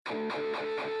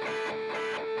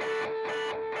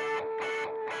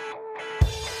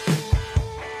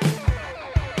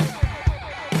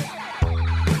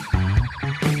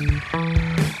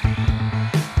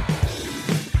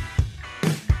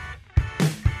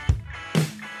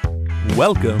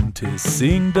Welcome to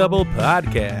Sing Double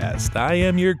Podcast. I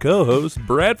am your co-host,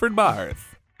 Bradford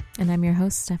Barth. And I'm your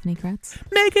host, Stephanie Kretz.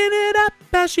 Making it up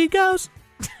as she goes.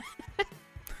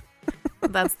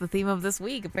 That's the theme of this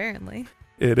week, apparently.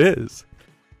 It is.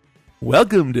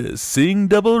 Welcome to Sing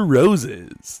Double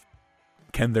Roses.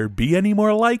 Can there be any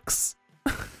more likes?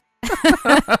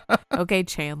 Okay,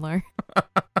 Chandler.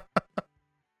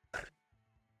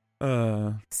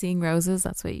 Seeing roses,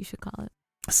 that's what you should call it.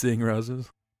 Seeing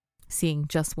roses? Seeing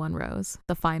just one rose.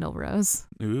 The final rose.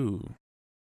 Ooh.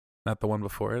 Not the one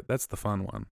before it. That's the fun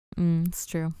one. It's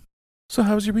true. So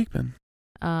how's your week been?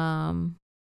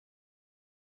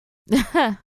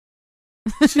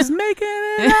 She's making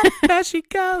it up as she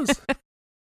goes.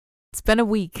 It's been a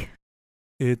week.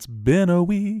 It's been a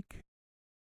week.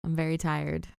 I'm very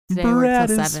tired. Today I worked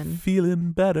till 7.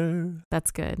 Feeling better.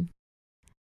 That's good.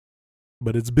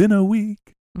 But it's been a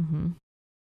week. Mm-hmm.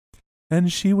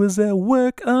 And she was at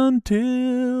work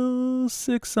until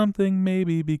 6 something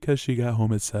maybe because she got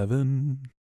home at 7.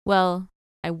 Well,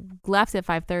 I left at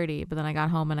 5:30, but then I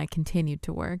got home and I continued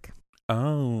to work.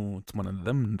 Oh, it's one of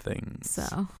them things.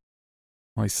 So.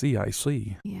 I see.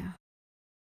 Yeah.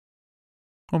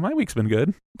 Well, my week's been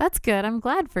good. That's good. I'm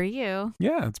glad for you.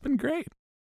 Yeah, it's been great.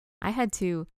 I had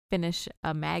to finish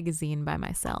a magazine by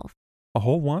myself. A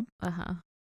whole one? Uh-huh.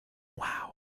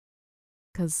 Wow.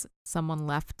 Because someone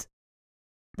left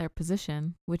their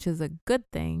position, which is a good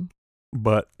thing.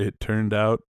 But it turned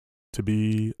out to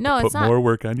be it's not. More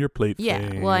work on your plate.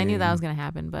 Yeah, well, I knew that was going to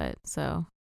happen, but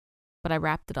I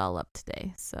wrapped it all up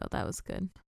today, so that was good.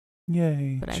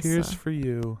 Yay. Cheers for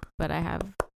you. But I have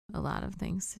a lot of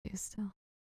things to do still.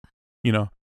 You know,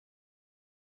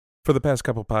 for the past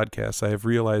couple podcasts, I have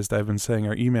realized I've been saying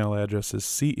our email address is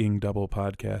Seeing Double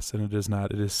Podcast, and it is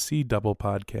not. It is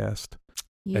cdoublepodcast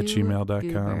at gmail.com.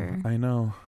 Goober. I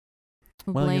know.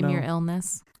 Well, blame your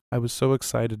illness. I was so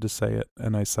excited to say it,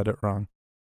 and I said it wrong.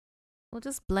 Well,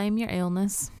 just blame your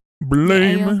illness.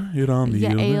 Blame it on the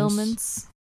your illness. Ailments.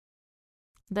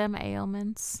 Them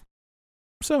ailments.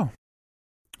 So,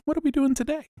 what are we doing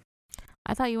today?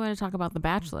 I thought you wanted to talk about The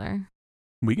Bachelor.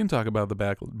 We can talk about the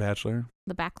Bachelor.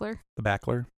 The Backler? The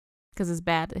Backler. Because his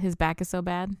back is so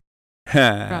bad.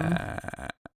 From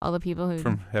all the people who...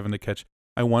 From having to catch...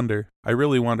 I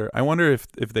really wonder if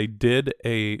they did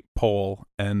a poll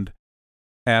and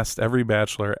asked every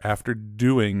Bachelor after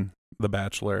doing The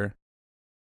Bachelor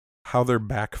how their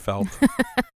back felt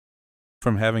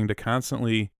from having to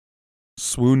constantly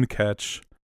swoon catch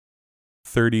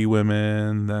 30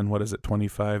 women, then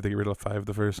 25? They get rid of 5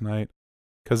 the first night.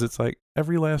 Because it's like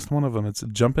every last one of them, it's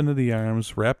jump into the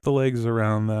arms, wrap the legs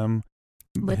around them,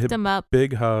 lift them up,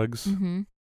 big hugs. Mm-hmm.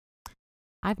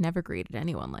 I've never greeted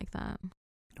anyone like that.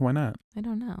 Why not? I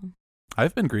don't know.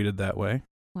 I've been greeted that way.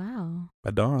 Wow.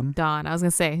 By Dawn. I was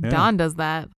going to say, yeah. Dawn does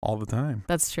that. All the time.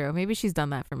 That's true. Maybe she's done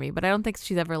that for me, but I don't think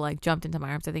she's ever jumped into my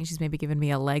arms. I think she's maybe given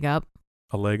me a leg up.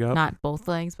 A leg up? Not both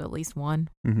legs, but at least one.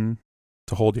 Mm-hmm.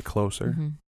 To hold you closer. Mm-hmm.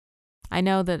 I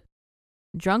know that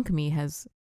Drunk Me has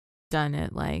done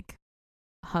it,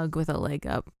 hug with a leg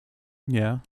up.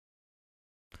 Yeah.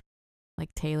 Like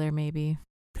Taylor, maybe.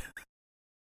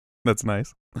 That's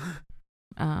nice.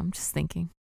 Just thinking.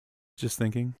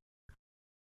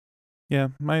 Yeah,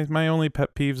 my only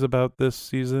pet peeves about this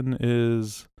season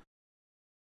is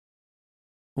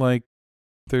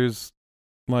there's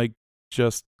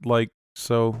just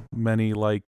so many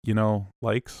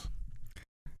likes.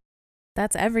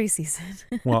 That's every season.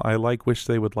 Well, I wish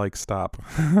they would stop.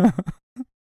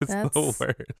 It's the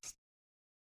worst.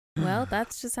 Well,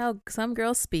 that's just how some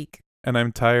girls speak. And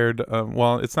I'm tired.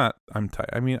 It's not. I'm tired.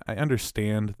 I mean, I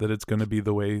understand that it's going to be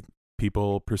the way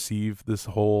people perceive this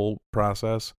whole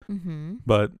process. Mm-hmm.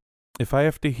 But if I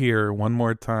have to hear one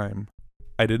more time,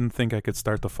 I didn't think I could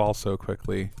start to fall so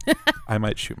quickly, I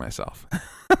might shoot myself.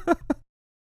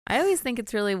 I always think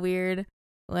it's really weird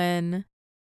when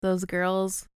those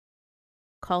girls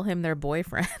call him their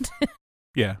boyfriend.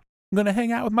 Yeah. I'm going to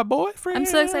hang out with my boyfriend. I'm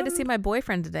so excited to see my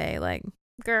boyfriend today.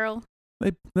 Girl.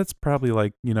 That's probably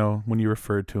when you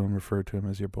refer to him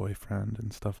as your boyfriend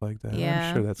and stuff like that.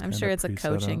 Yeah, I'm sure it's a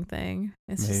coaching thing.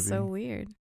 It's just so weird.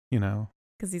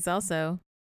 Because he's also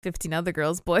 15 other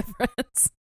girls' boyfriends.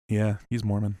 Yeah, he's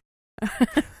Mormon.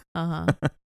 Uh-huh.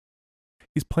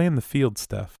 He's playing the field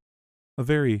stuff. A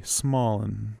very small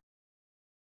and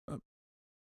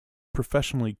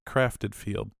professionally crafted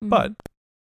field. Mm-hmm. But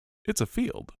it's a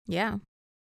field. Yeah.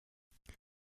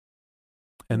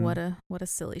 And what a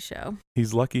silly show.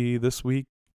 he's lucky this week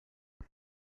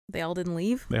They all didn't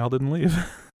leave they all didn't leave.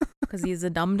 because he's a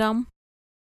dum-dum.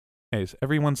 Hey,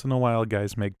 every once in a while,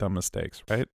 guys make dumb mistakes,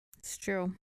 right? It's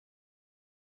true.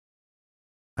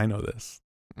 I know this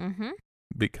Mm-hmm.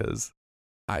 because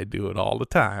I do it all the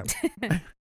time.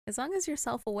 As long as you're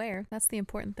self-aware, that's the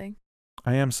important thing.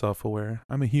 I am self-aware.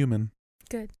 I'm a human.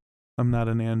 Good. I'm not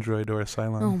an android or a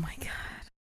Cylon. Oh my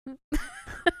god.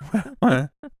 What?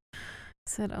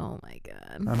 Said, oh my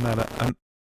god.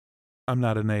 I'm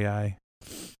not an AI.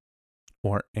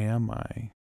 Or am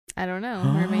I? I don't know.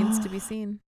 Remains to be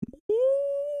seen.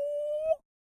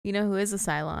 You know who is a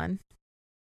Cylon?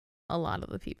 A lot of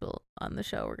the people on the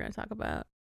show we're going to talk about.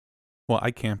 Well,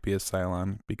 I can't be a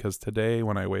Cylon because today,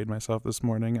 when I weighed myself this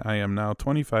morning, I am now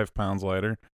 25 pounds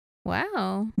lighter.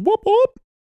 Wow. Whoop, whoop.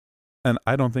 And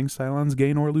I don't think Cylons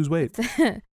gain or lose weight.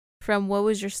 From what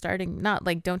was your starting? Not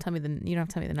like, don't tell me you don't have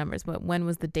to tell me the numbers, but when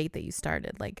was the date that you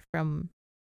started? Like from.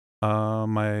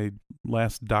 My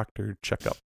last doctor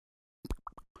checkup.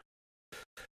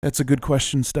 That's a good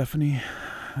question, Stephanie.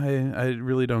 I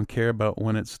really don't care about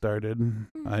when it started.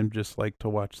 I just like to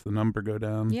watch the number go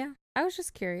down. Yeah, I was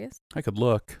just curious. I could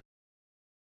look.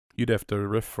 You'd have to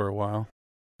riff for a while.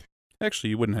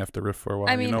 Actually, you wouldn't have to riff for a while.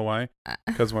 I mean, you know why?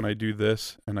 Because when I do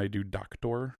this and I do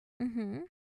doctor, Mm-hmm.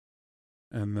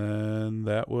 and then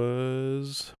that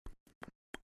was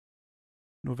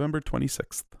November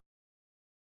 26th.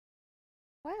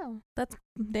 Wow, that's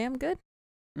damn good.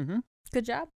 Mm-hmm. Good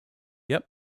job. Yep.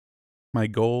 My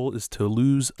goal is to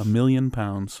lose 1 million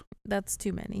pounds. That's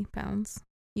too many pounds.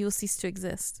 You will cease to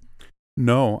exist.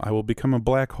 No, I will become a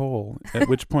black hole, at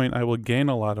which point I will gain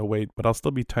a lot of weight, but I'll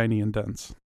still be tiny and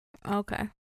dense. Okay.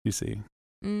 You see.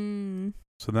 Mm.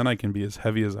 So then I can be as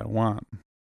heavy as I want,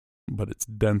 but it's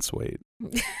dense weight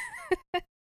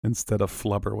instead of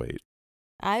flubber weight.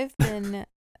 I've been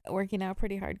working out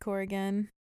pretty hardcore again.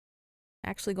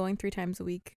 Actually going 3 times a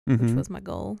week, which was my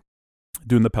goal.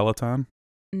 Doing the Peloton?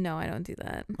 No, I don't do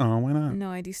that. Oh, why not? No,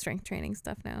 I do strength training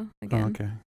stuff now again. Oh, okay.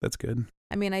 That's good.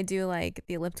 I mean, I do like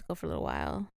the elliptical for a little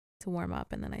while to warm up,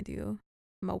 and then I do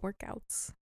my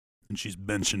workouts. And she's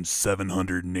benching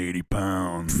 780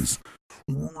 pounds.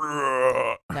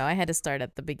 No, I had to start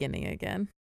at the beginning again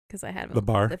because I haven't The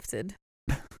bar? lifted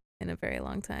in a very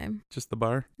long time. Just the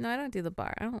bar? No, I don't do the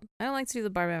bar. I don't like to do the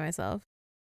bar by myself.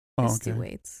 Oh, I just do okay.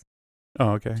 weights.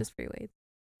 Oh, okay. Just free weights.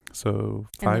 So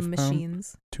And 5 the pound?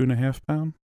 machines. 2.5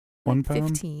 pound? 1 Like pound?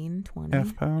 15, 20.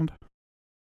 Half pound?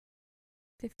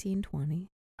 15, 20.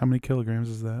 How many kilograms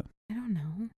is that? I don't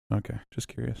know. Okay, just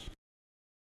curious.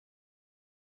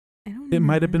 I don't It know.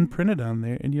 might have been printed on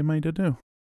there, and you might have knew.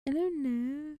 I don't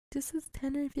know. Just as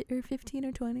 10 or 15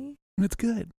 or 20. It's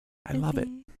good. I love it.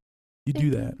 You do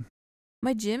that.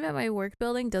 My gym at my work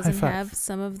building doesn't five. have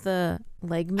some of the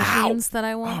leg machines that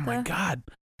I want. Oh my God.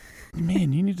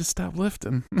 Man, you need to stop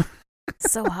lifting.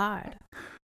 So hard.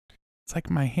 It's like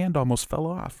my hand almost fell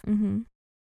off. Mm-hmm.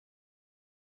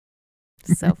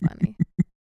 So funny.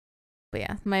 But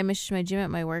yeah, my gym at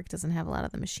my work doesn't have a lot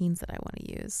of the machines that I want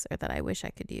to use or that I wish I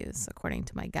could use according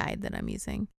to my guide that I'm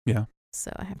using. Yeah.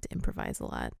 So I have to improvise a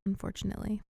lot,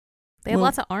 unfortunately. They have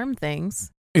lots of arm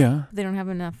things. Yeah. But they don't have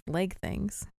enough leg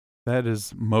things. That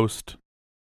is most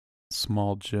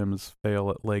small gyms fail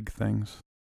at leg things.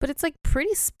 But it's like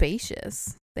pretty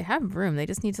spacious. They have room. They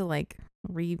just need to like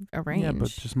rearrange. Yeah, but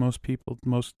just most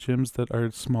gyms that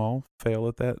are small fail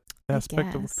at that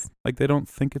aspect of, like, they don't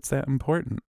think it's that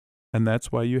important. And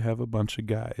that's why you have a bunch of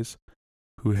guys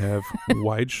who have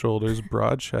wide shoulders,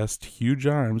 broad chest, huge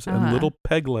arms, and little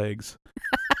peg legs.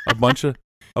 A bunch of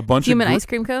human ice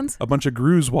cream cones. A bunch of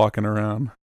grooves walking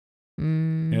around.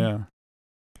 Mm. Yeah.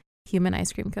 Human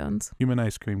ice cream cones. Human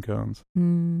ice cream cones.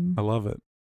 Mm. I love it.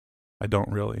 I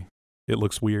don't really. It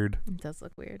looks weird. It does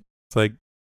look weird. It's like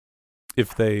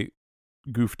if they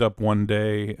goofed up one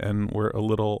day and were a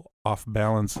little off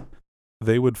balance,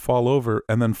 they would fall over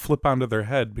and then flip onto their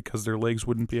head because their legs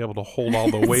wouldn't be able to hold all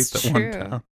the weight that went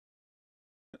down.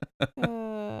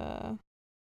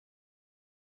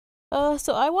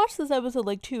 So I watched this episode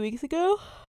like 2 weeks ago.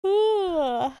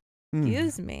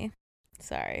 Excuse me.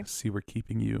 Sorry. See, we're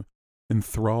keeping you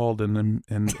enthralled and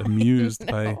amused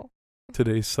by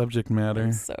today's subject matter.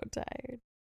 I'm so tired.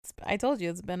 I told you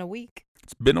it's been a week.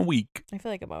 It's been a week. I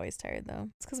feel like I'm always tired though.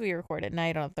 It's because we record at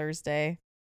night on a Thursday.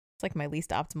 It's like my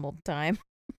least optimal time.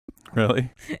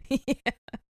 Really? Yeah.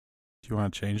 Do you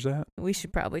want to change that? We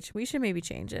should maybe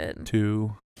change it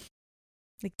to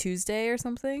like Tuesday or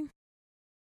something.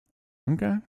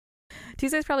 Okay.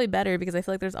 Tuesday's probably better because I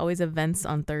feel like there's always events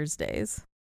on Thursdays.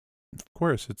 Of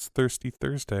course, it's Thirsty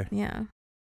Thursday. Yeah.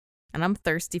 And I'm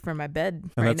thirsty for my bed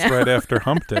And right that's now. right after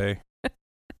hump day.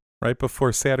 Right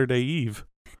before Saturday Eve.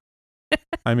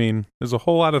 I mean, there's a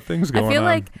whole lot of things going on I feel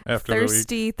like after the week.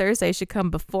 Thirsty Thursday should come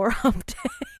before hump day.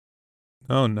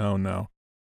 Oh, no.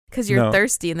 Because you're No.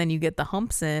 thirsty and then you get the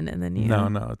humps in and then you...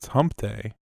 No, it's hump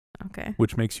day, Okay.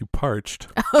 which makes you parched.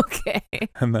 Okay.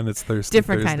 And then it's Thirsty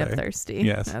Different Thursday. kind of thirsty.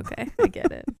 Yes. Okay. I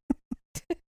get it.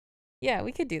 Yeah,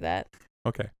 we could do that.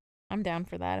 Okay. I'm down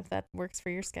for that if that works for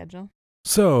your schedule.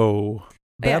 So,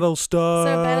 yeah. Battlestar...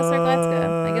 So Battlestar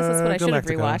Galactica. I guess that's what I should have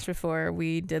Galactica. rewatched before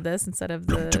we did this instead of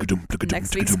the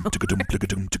next week's homework.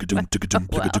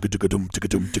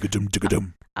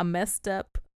 I'm messed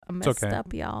up. okay.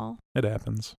 Up, y'all. It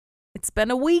happens. It's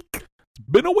been a week. It's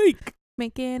been a week.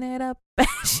 Making it up as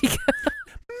she goes.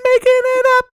 Making it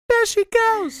up as she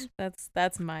goes.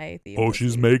 That's my theme. Oh, this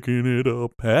she's week. making it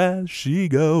up as she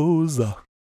goes.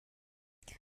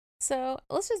 So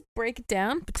let's just break it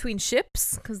down between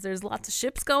ships because there's lots of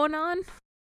ships going on.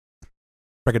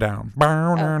 Break it down.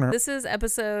 This is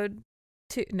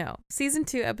season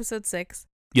 2, episode 6,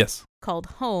 Yes. called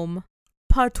Home,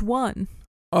 Part 1.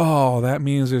 Oh, that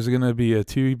means there's going to be a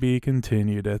to be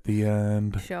continued at the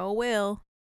end. Sure will.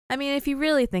 I mean, if you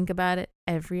really think about it,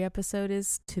 every episode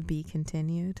is to be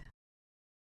continued.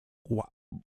 Wow.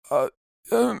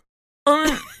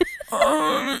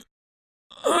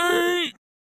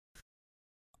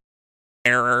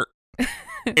 Error.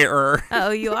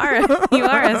 Oh, you are a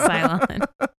Cylon.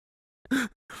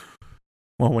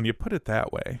 Well, when you put it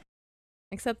that way,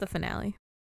 Except the finale.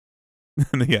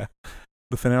 yeah,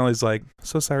 the finale's like,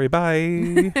 so sorry,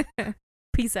 bye.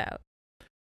 Peace out.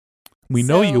 We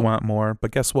know you So- want more,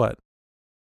 but guess what?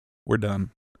 We're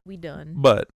done. We done.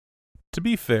 But to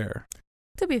be fair,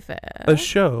 To be fair. a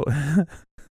show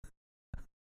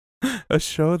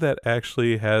that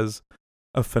actually has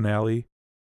a finale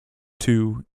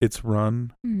to its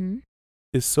run Mm-hmm.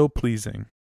 is so pleasing,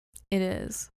 It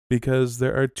is. because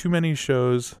there are too many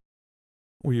shows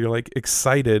where you're like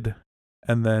excited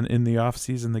and then in the off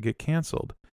season they get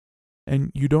canceled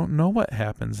and you don't know what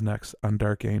happens next on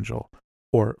Dark Angel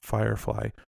or Firefly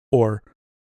or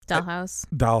Dollhouse.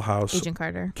 Dollhouse, Agent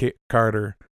Carter.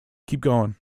 Carter. Keep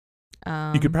going.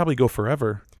 You could probably go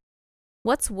forever.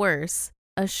 What's worse,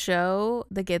 a show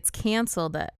that gets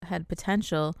canceled that had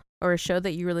potential, or a show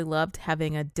that you really loved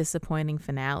having a disappointing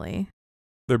finale?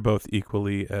 They're both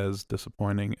equally as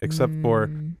disappointing, except for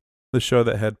Mm, the show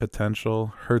that had potential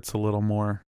hurts a little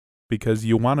more because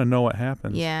you want to know what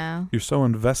happens. yeah, You're so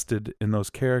invested in those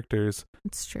characters,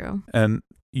 it's true. and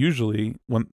usually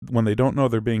when they don't know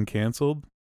they're being canceled,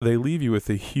 they leave you with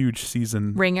a huge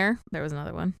season. Ringer. There was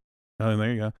another one. Oh,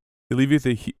 there you go. They leave you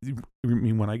with I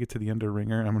mean, when I get to the end of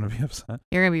Ringer, I'm going to be upset.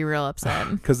 You're gonna be real upset.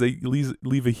 Because they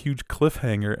leave a huge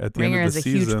cliffhanger at the Ringer end of is the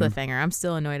a huge season. cliffhanger. I'm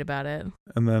still annoyed about it.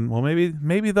 And then, well,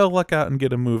 maybe they'll luck out and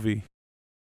get a movie.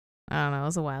 I don't know. It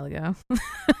was a while ago.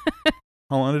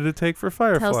 How long did it take for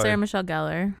Firefly? Tell Sarah Michelle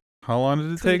Gellar. How long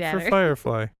did it Tweet take at for her.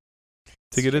 Firefly to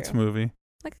It's get its true. movie?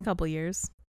 Like a couple years.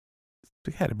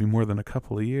 It had to be more than a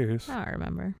couple of years. I don't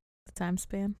remember the time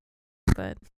span,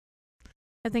 but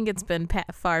I think it's been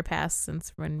far past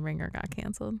since when Ringer got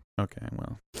canceled. Okay,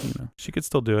 well, she could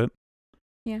still do it.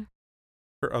 Yeah.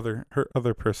 Her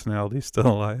other personality's still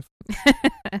alive.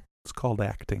 It's called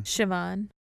acting. Siobhan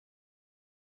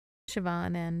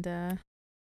and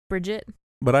Bridget.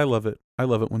 But I love it. I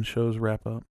love it when shows wrap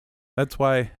up. That's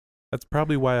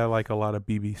probably why I like a lot of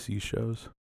BBC shows,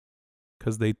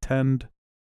 because they tend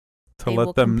to They let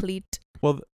will them. complete.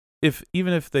 Well,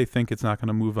 even if they think it's not going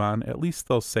to move on, at least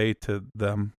they'll say to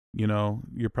them,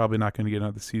 you're probably not going to get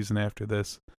another season after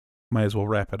this. Might as well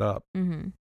wrap it up, Mm-hmm.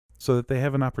 so that they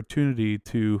have an opportunity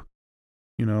to,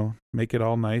 make it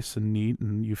all nice and neat,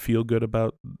 and you feel good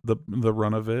about the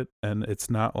run of it. And it's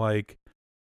not like,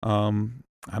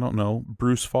 I don't know,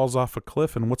 Bruce falls off a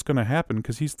cliff, and what's going to happen?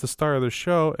 Because he's the star of the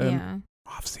show, and Yeah.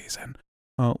 off season.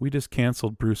 We just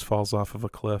canceled Bruce falls off of a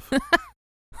cliff.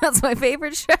 That's my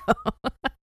favorite show.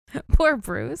 Poor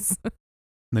Bruce.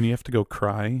 Then you have to go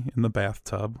cry in the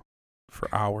bathtub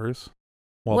for hours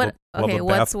while What's the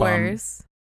bath bomb worse?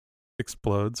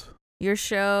 explodes. Your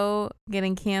show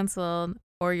getting canceled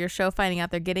or your show finding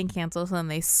out they're getting canceled, so then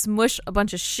they smush a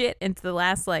bunch of shit into the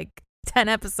last 10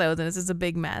 episodes and it's just a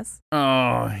big mess.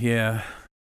 Oh, yeah.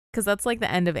 Because that's like the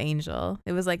end of Angel.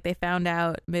 It was like they found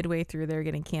out midway through they were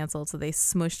getting canceled, so they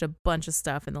smushed a bunch of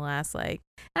stuff in the last I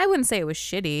wouldn't say it was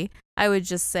shitty. I would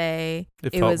just say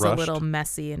It it felt was rushed. a little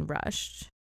messy and rushed.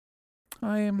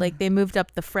 I am They moved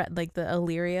up the Fred, the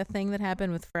Illyria thing that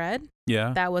happened with Fred.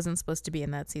 yeah. That wasn't supposed to be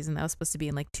in that season. That was supposed to be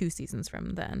in 2 seasons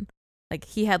from then. Like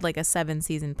he had like a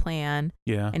 7-season plan,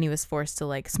 Yeah. and he was forced to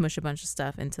like smush a bunch of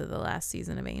stuff into the last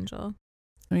season of Angel.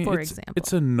 I mean, For it's, example.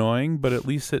 it's annoying, but at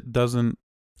least it doesn't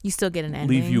You still get an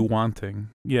ending. leave you wanting.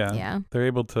 Yeah. Yeah. They're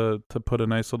able to put a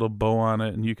nice little bow on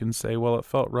it, and you can say, well, it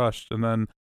felt rushed. And then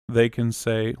they can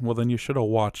say, well, then you should have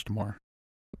watched more.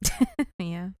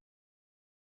 Yeah.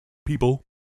 People.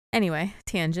 Anyway,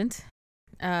 tangent.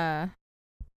 Bachelor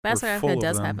full Africa of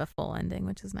does them. have a full ending,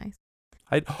 which is nice.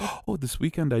 This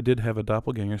weekend I did have a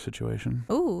doppelganger situation.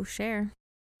 Ooh, share.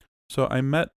 So I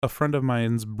met a friend of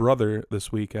mine's brother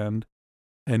this weekend,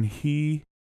 and he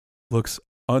looks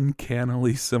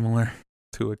uncannily similar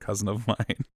to a cousin of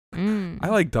mine. I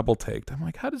like double taked. I'm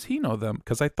like, how does he know them?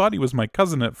 Because I thought he was my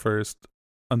cousin at first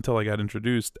until I got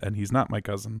introduced, and he's not my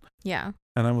cousin. Yeah.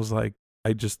 And I was like,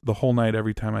 the whole night,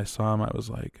 every time I saw him, I was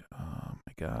like, oh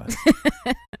my God,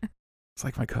 it's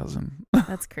like my cousin.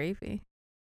 That's creepy.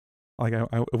 Like,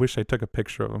 I wish I took a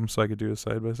picture of him so I could do a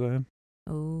side by side,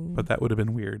 Oh, but that would have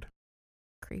been weird.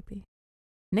 creepy.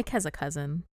 Nick has a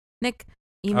cousin. Nick,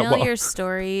 email your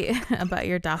story about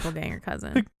your doppelganger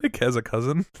cousin. Nick has a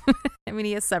cousin. I mean,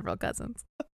 he has several cousins.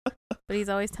 But he's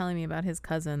always telling me about his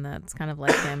cousin that's kind of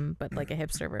like him, but like a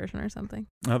hipster version or something.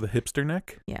 Oh, the hipster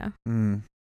Nick? Yeah. This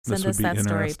Send would us be that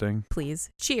story, interesting. please.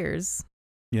 Cheers.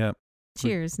 Yeah.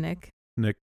 Cheers, Nick.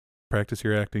 Nick, practice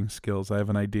your acting skills. I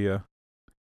have an idea.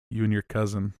 You and your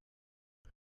cousin.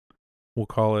 We'll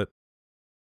call it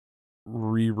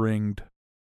Re-Ringed.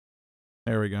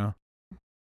 There we go.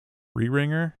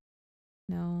 Re-Ringer?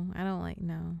 No, I don't like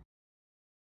no.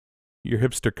 Your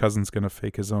hipster cousin's going to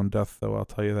fake his own death, though. I'll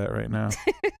tell you that right now.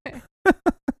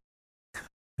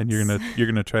 And you're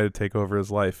gonna try to take over his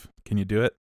life. Can you do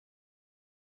it?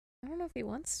 I don't know if he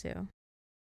wants to.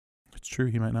 It's true.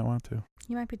 He might not want to.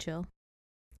 He might be chill.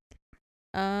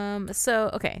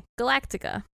 So okay,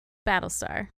 Galactica,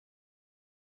 Battlestar.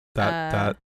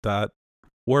 Dot.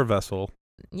 War vessel.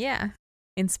 Yeah,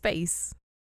 in space.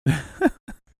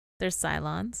 There's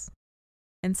Cylons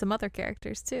and some other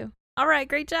characters too. All right,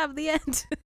 great job. The end.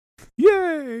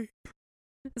 Yay!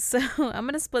 So I'm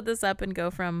gonna split this up and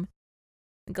go from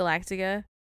Galactica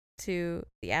to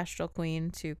the Astral Queen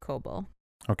to Kobol.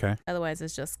 Okay. Otherwise,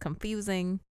 it's just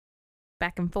confusing,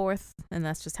 back and forth, and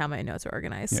that's just how my notes are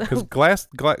organized. Yeah, So because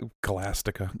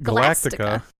Galactica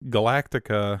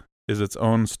is its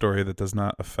own story that does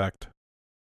not affect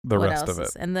the what rest else of it.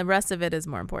 is- and the rest of it is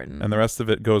more important. And the rest of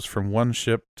it goes from one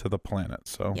ship to the planet.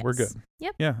 So we're Yes. good.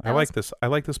 Yep. Yeah, I that like was- this. I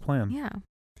like this plan. Yeah.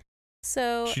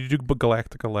 So Should you do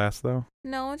Galactica last, though?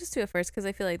 no, I'll just do it first because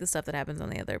I feel like the stuff that happens on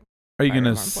the other. Are you Part are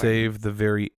going to more important. save the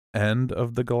very end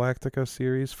of the Galactica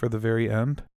series for the very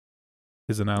end?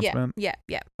 His announcement? Yeah.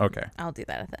 Okay. I'll do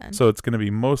that at the end. So it's going to be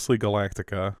mostly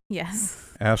Galactica,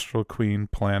 yes. Astral Queen,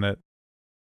 planet,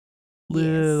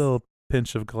 little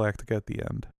pinch of Galactica at the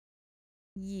end.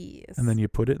 Yes. And then you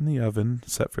put it in the oven,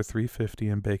 set for 350,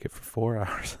 and bake it for 4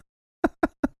 hours.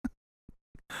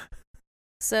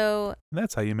 So And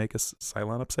that's how you make a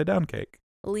Cylon upside down cake.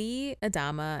 Lee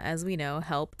Adama, as we know,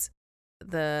 helped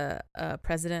the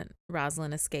President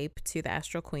Roslin escape to the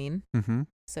Astral Queen. Mm-hmm.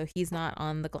 So he's not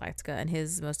on the Galactica, and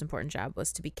his most important job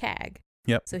was to be CAG.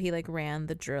 Yep. So he like ran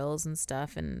the drills and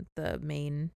stuff and the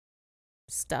main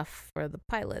stuff for the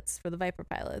pilots, for the Viper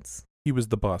pilots. He was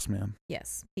the boss man.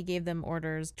 Yes. He gave them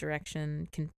orders, direction,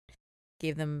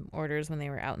 gave them orders when they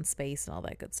were out in space and all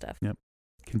that good stuff. Yep.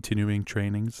 Continuing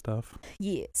training stuff.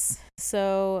 Yes.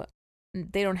 So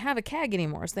they don't have a CAG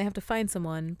anymore, so they have to find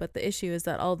someone. But the issue is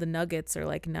that all the nuggets are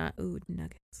like not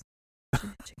nuggets,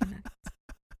 chicken nuggets.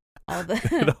 All It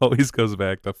the always goes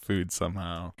back to food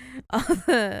somehow. all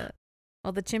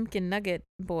the Chimkin Nugget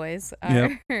boys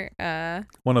are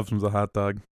One of them's a hot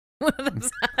dog. one of them's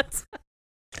hot.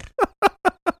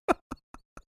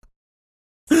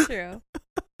 It's true.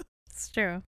 It's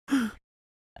true.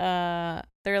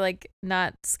 They're like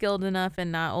not skilled enough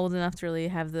and not old enough to really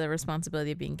have the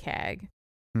responsibility of being CAG.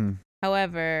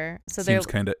 However, so Seems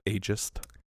kind of ageist.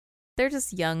 they're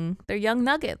just young. They're young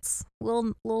nuggets,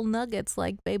 little nuggets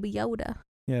like Baby Yoda.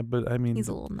 Yeah, but I mean, He's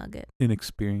a little nugget.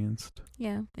 inexperienced.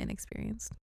 Yeah,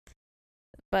 inexperienced.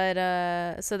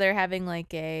 But so they're having like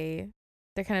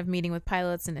they're kind of meeting with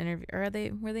pilots and interview. Or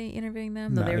were they interviewing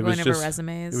them? No, Nah, they it were was going over just-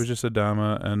 resumes. It was just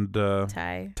Adama and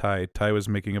Ty. Ty was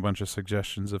making a bunch of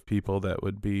suggestions of people that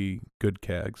would be good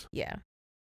CAGs. Yeah.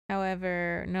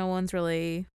 However, no one's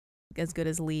really as good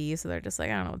as Lee, so they're just like,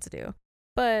 I don't know what to do.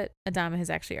 But Adama has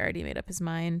actually already made up his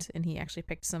mind, and he actually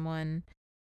picked someone,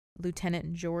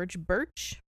 Lieutenant George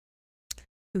Birch,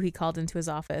 who he called into his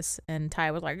office, and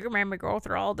Ty was like, you made me go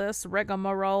through all this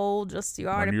rigmarole, just you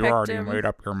already picked him.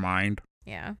 up your mind.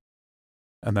 Yeah.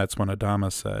 And that's when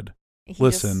Adama said, He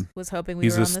Listen, just was hoping we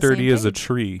he's were on as the sturdy same as a page.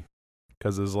 tree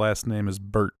because his last name is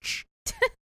Birch.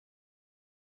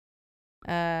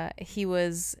 He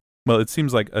was Well, it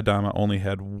seems like Adama only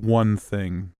had one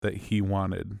thing that he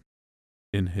wanted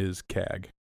in his CAG.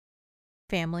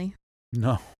 family.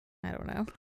 No. I don't know.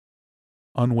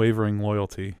 Unwavering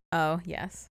loyalty. Oh,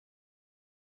 yes.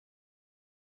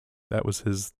 That was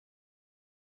his.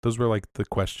 Those were like the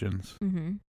questions.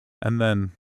 Mm-hmm. And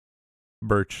then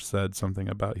Birch said something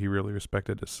about he really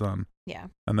respected his son. Yeah.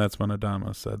 And that's when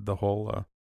Adama said the whole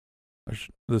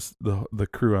the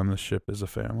crew on this ship is a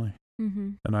family. Mm-hmm.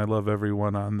 And I love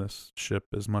everyone on this ship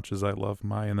as much as I love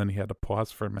my. And then he had to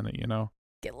pause for a minute,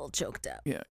 Get a little choked up.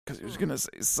 Yeah, because he was going to say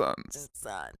sons. His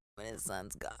son. When his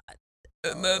son's gone.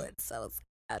 And then It's so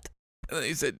sad. And then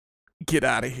he said, "Get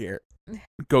out of here.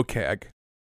 Go CAG."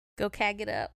 Go CAG it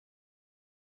up.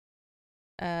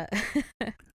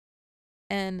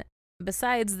 And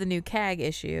besides the new CAG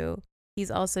issue, he's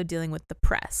also dealing with the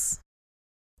press,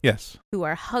 Yes. who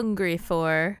are hungry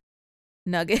for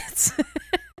nuggets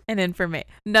and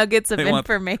nuggets of They want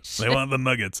information. the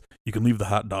nuggets. You can leave the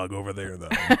hot dog over there, though.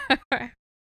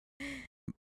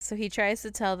 So he tries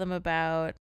to tell them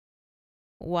about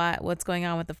what's going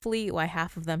on with the fleet, why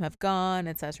half of them have gone,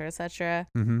 etc., etc.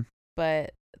 Mm-hmm.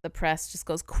 But the press just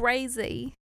goes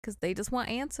crazy because they just want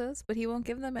answers, but he won't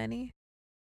give them any.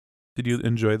 Did you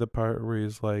enjoy the part where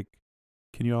he's like,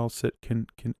 "Can you all sit? Can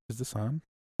is this on?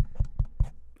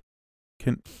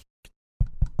 Can?"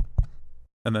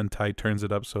 And then Ty turns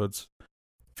it up so it's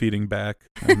feeding back,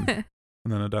 and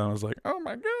then Adama was like, "Oh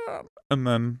my god!" And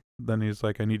then he's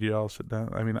like, "I need you all to sit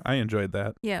down." I mean, I enjoyed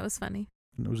that. Yeah, it was funny.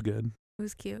 It was good. It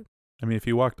was cute. I mean, if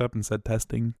he walked up and said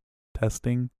testing,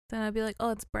 Then I'd be like, oh,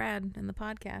 it's Brad in the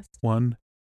podcast. 1,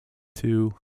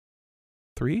 2,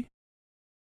 3.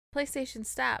 PlayStation,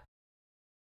 stop.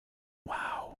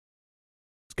 Wow.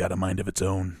 It's got a mind of its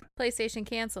own. PlayStation,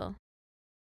 cancel.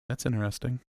 That's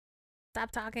interesting.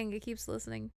 Stop talking. It keeps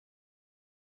listening.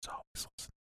 It's always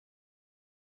listening.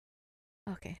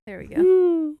 Okay, there we go.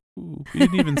 Ooh, you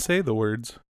didn't even say the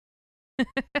words.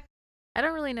 I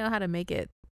don't really know how to make it.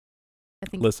 I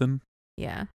think. Listen.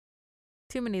 Yeah.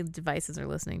 Too many devices are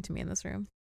listening to me in this room.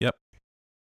 Yep.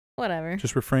 Whatever.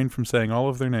 Just refrain from saying all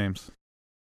of their names.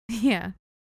 Yeah.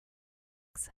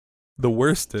 The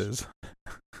worst is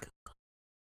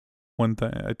one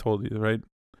thing I told you, right?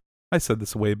 I said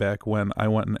this way back when I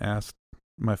went and asked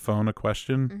my phone a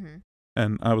question, Mm-hmm.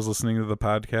 and I was listening to the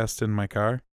podcast in my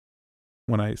car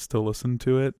when I still listened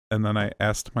to it, and then I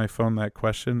asked my phone that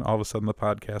question. All of a sudden, the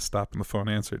podcast stopped and the phone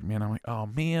answered me, and I'm like, "Oh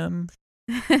man!"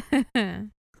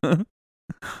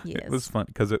 Yes. It was fun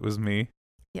because it was me,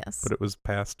 Yes. but it was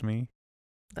past me.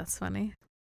 That's funny.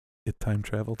 It time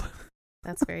traveled.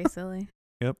 That's very silly.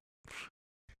 Yep.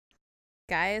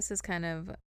 Gaius is kind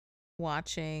of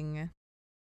watching.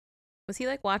 Was he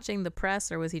like watching the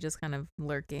press or was he just kind of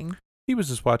lurking? He was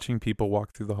just watching people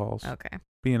walk through the halls, Okay.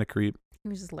 being a creep. He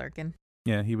was just lurking.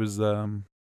 Yeah, he was.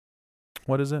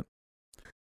 What is it?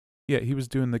 Yeah, he was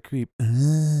doing the creep.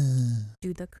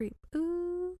 Do the creep.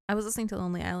 Ooh. I was listening to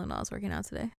Lonely Island while I was working out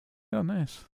today. Oh,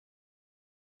 nice.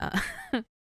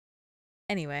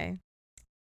 Anyway,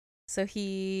 so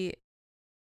he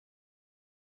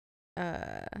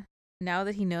now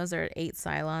that he knows there are 8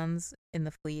 Cylons in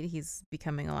the fleet, he's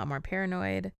becoming a lot more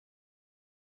paranoid.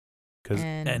 Because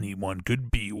And- anyone could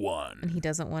be one. And he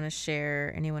doesn't want to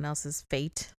share anyone else's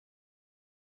fate.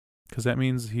 Because that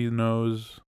means he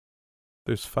knows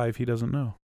there's 5 he doesn't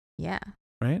know, Yeah.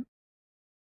 right?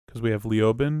 Because we have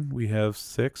Leoben, we have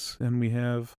Six, and we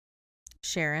have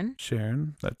Sharon.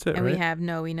 Sharon. That's it, And right?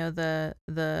 we know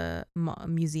the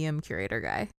museum curator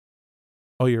guy.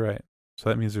 Oh, you're right. So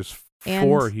that means there's And-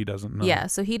 4 he doesn't know. Yeah,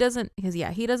 so he doesn't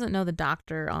know the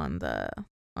doctor on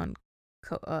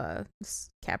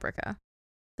Caprica.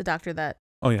 The doctor that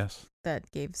Oh, yes.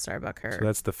 gave Starbuck her. So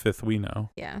that's the 5th we know.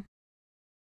 Yeah,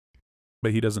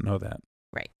 But he doesn't know that.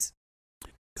 right.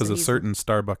 Because So a he's- certain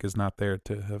Starbuck is not there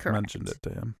to have Correct. mentioned it to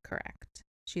him. Correct.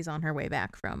 She's on her way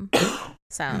back from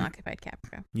Cylon occupied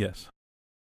Caprica. Yes.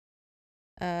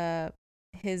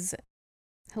 His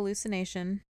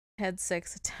hallucination, Head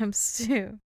 6 attempts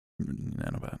to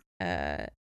Nanobot.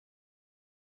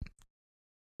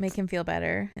 make him feel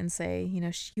better and say,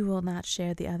 you will not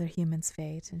share the other human's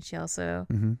fate. And she also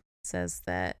Mm-hmm. says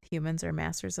that humans are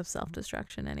masters of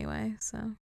self-destruction anyway.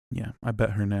 So Yeah, I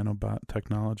bet her nanobot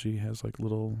technology has like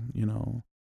little,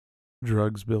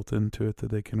 drugs built into it that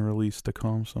they can release to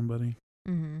calm somebody.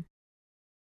 mm-hmm.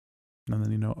 And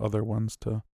then, other ones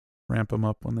to ramp them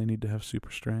up when they need to have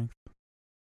super strength.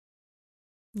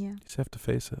 Yeah. You just have to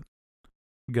face it.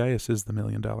 Gaius is the $1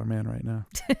 million man right now.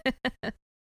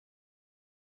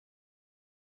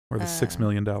 Or the $6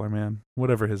 million man.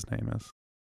 Whatever his name is.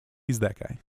 He's that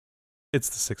guy. It's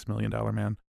the $6 million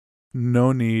man.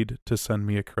 No need to send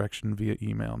me a correction via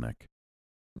email, Nick.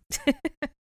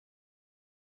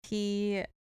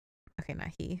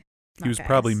 Not he. He was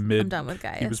probably mid. I'm done with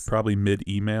Gaius. He was probably mid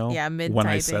email. Yeah, mid when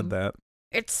typing. I said that.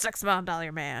 It's $6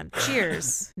 million man.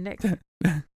 Cheers, Nick.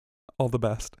 All the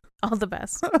best. All the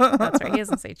best. That's right. He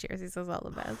doesn't say cheers. He says all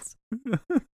the best.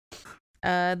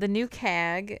 The new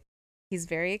CAG. He's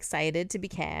very excited to be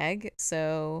CAG.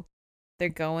 So they're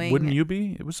going. Wouldn't you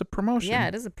be? It was a promotion. Yeah,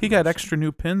 it is a promotion. He got extra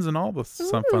new pins and all the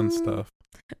some fun Ooh. stuff.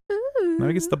 Ooh. Now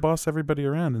he gets to boss everybody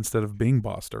around instead of being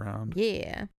bossed around.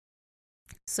 Yeah.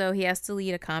 So he has to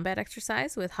lead a combat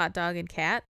exercise with Hot Dog and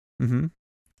Cat. Mm-hmm.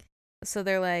 So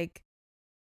they're like,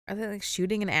 are they like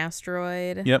shooting an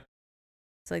asteroid? Yep.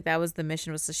 So like that was the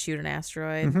mission, was to shoot an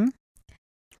asteroid. Mm-hmm.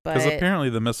 Because But apparently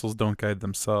the missiles don't guide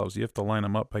themselves. You have to line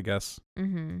them up, I guess.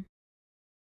 mm-hmm.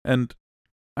 And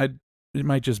it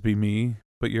might just be me,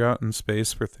 but you're out in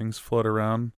space where things float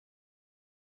around.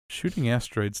 Shooting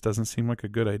asteroids doesn't seem like a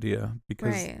good idea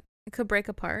because, Right. It could break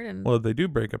apart and well, they do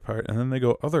break apart and then they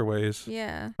go other ways.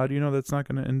 yeah, How do you know that's not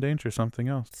going to endanger something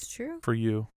else it's true. for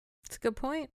you, It's a good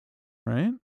point.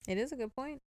 right? It is a good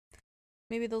point.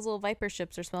 Maybe those little Viper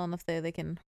ships are small enough that they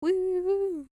can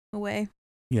woo away.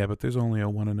 Yeah, but there's only a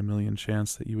 1 in a million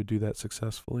chance that you would do that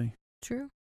successfully. True.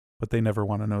 But they never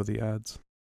want to know the odds.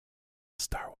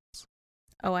 Star Wars.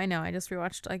 Oh, I know. I just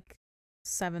rewatched like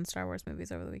 7 Star Wars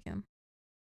movies over the weekend.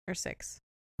 Or 6.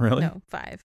 Really? No,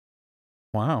 5.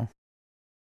 Wow.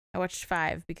 I watched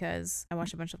 5 because I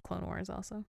watched a bunch of Clone Wars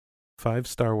also. 5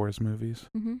 Star Wars movies.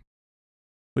 Mm-hmm.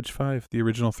 Which 5? The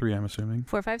original 3, I'm assuming.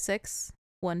 4, 5, 6,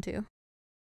 1, 2.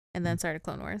 And then started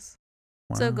Clone Wars.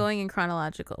 Wow. So going in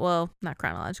chronological, well, not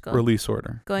chronological. Release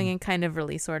order. Going in kind of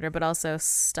release order, but also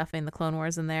stuffing the Clone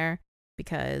Wars in there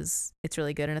because it's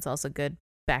really good and it's also good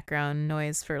background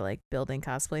noise for like building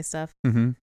cosplay stuff.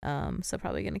 Mm-hmm. So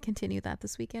probably going to continue that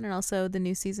this weekend. And also the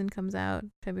new season comes out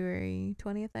February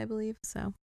 20th, I believe.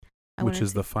 So Which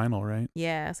is the final, right?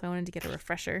 Yeah, so I wanted to get a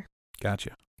refresher.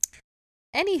 Gotcha.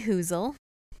 Any hoozle.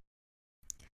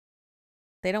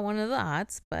 They don't want to know the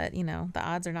odds, but you know, the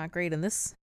odds are not great in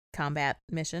this combat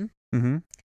mission. Mm-hmm.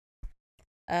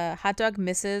 Hot Dog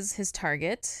misses his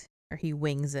target, or he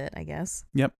wings it, I guess.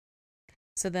 Yep.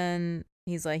 So then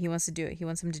he's like, he wants to do it. He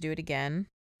wants him to do it again.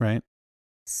 Right.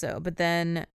 So, but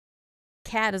then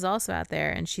Kat is also out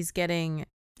there and she's getting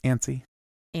Antsy.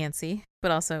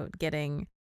 but also getting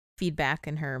feedback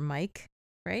in her mic,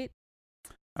 right?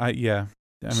 Yeah.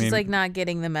 She's mean, like not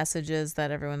getting the messages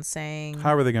that everyone's saying.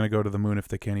 how are they going to go to the moon if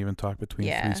they can't even talk between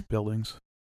Yeah. 3 buildings?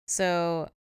 So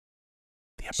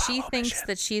The Apollo she thinks mission.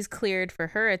 that she's cleared for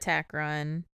her attack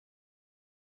run.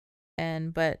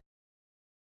 But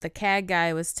the CAG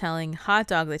guy was telling Hot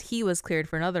Dog that he was cleared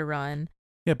for another run.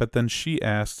 Yeah, but then she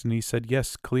asked and he said,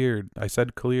 yes, cleared. I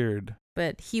said cleared.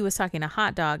 But he was talking to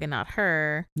Hot Dog and not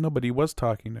her. Nobody was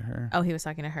talking to her. Oh, he was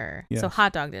talking to her. Yes. So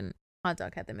Hot Dog didn't. Hot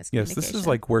Dog had the miscommunication. Yes, this is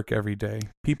like work every day.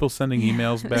 People sending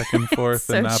emails back and forth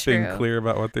So and not being true. clear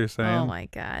about what they're saying. Oh my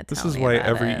God. This tell is me why about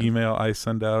every it. email I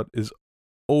send out is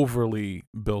overly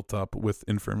built up with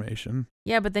information.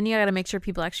 Yeah, but then you got to make sure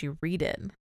people actually read it.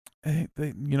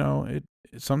 It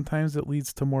sometimes it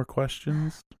leads to more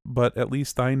questions, but at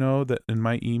least I know that in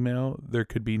my email there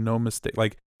could be no mistake.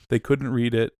 Like they couldn't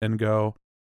read it and go,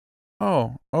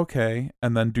 "Oh, okay,"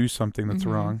 and then do something that's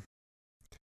Mhm. wrong.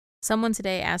 Someone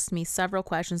today asked me several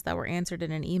questions that were answered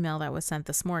in an email that was sent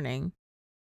this morning.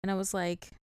 And I was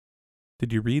like,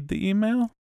 Did you read the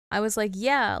email?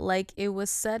 yeah, like it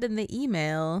was said in the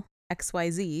email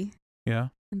XYZ. Yeah.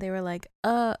 And they were like,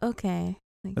 okay.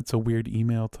 That's a weird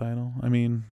email title. I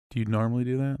mean, do you normally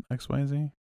do that,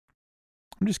 XYZ?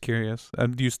 I'm just curious.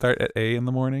 Do you start at A in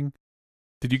the morning?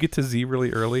 Did you get to Z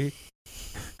really early?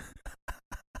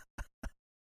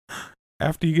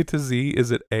 After you get to Z,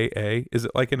 is it AA? Is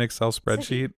it like an Excel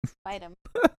spreadsheet? Bite him.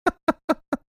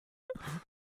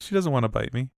 She doesn't want to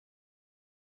bite me.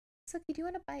 Sookie, do you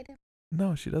want to bite him?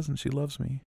 No, she doesn't. She loves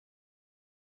me.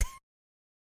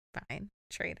 Fine.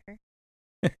 Traitor.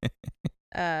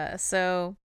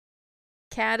 So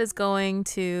Cat is going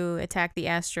to attack the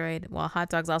asteroid while Hot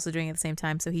Dog's also doing it at the same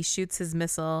time. So he shoots his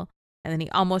missile and then he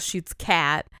almost shoots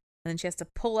Cat. And then she has to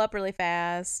pull up really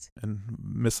fast. And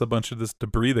miss a bunch of this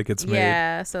debris that gets made.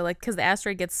 Yeah. So like, because the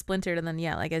asteroid gets splintered and then,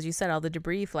 yeah, like as you said, all the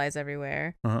debris flies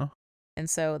everywhere. Uh-huh. And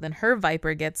so then her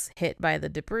Viper gets hit by the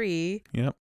debris.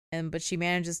 Yep. But she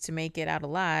manages to make it out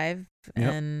alive.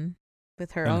 Yep. And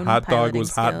with her And own Hot Dog piloting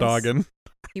was hot skills, dogging.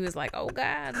 he was like, oh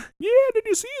God. Yeah, did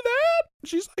you see that?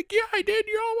 She's like, yeah, I did.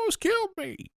 You almost killed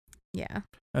me. Yeah.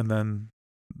 And then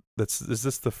Is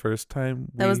this the first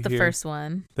time That was the first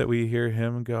one. that we hear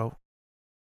him go,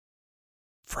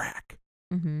 frack?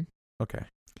 Mm-hmm. Okay.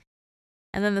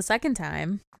 And then the second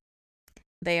time,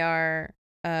 they are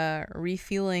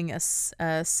refueling a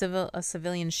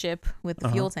civilian ship with the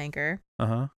fuel tanker.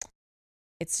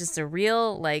 It's just a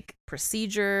real like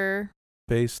procedure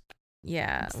based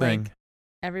thing. Like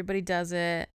everybody does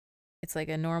it. It's like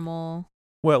a normal.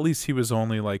 Well, at least he was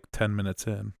only like 10 minutes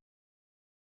in,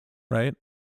 right?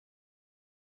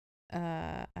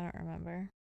 I don't remember.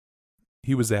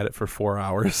 He was at it for 4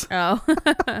 hours. Oh.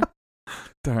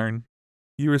 Darn.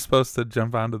 You were supposed to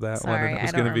jump onto that one, and it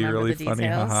was going to be really funny.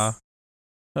 Haha.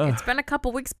 It's been a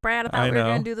couple weeks, Brad. I thought we were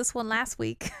going to do this one last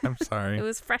week. I'm sorry. It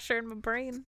was fresher in my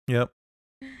brain. Yep.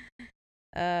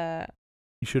 You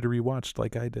should have rewatched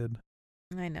like I did.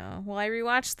 I know. Well, I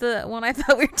rewatched the one I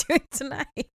thought we were doing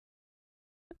tonight.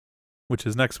 Which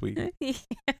is next week. Yeah.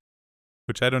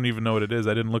 Which I don't even know what it is.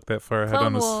 I didn't look that far ahead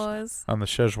Clone Wars. on the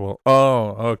schedule.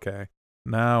 Oh, okay.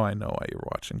 Now I know why you're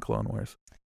watching Clone Wars.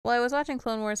 Well, I was watching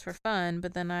Clone Wars for fun,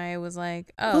 but then I was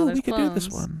like, there's we clones. could do this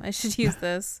one. I should use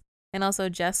this. And also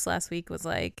Jess last week was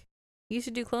like, you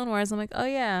should do Clone Wars. I'm like, oh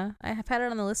yeah, I have had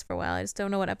it on the list for a while. I just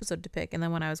don't know what episode to pick. And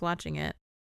then when I was watching it,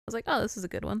 I was like, oh, this is a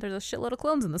good one. There's a shitload of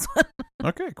clones in this one.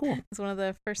 Okay, cool. It's one of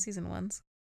the first season ones.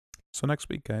 So next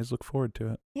week, guys, look forward to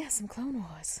it. Yeah, some Clone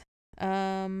Wars.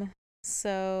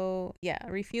 So yeah,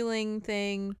 refueling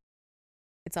thing.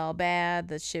 It's all bad.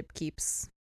 The ship keeps,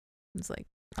 it's like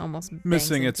almost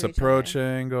missing its into each approach other.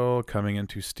 angle, coming in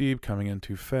too steep, coming in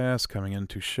too fast, coming in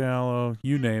too shallow.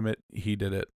 You name it, he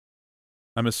did it.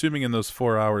 I'm assuming in those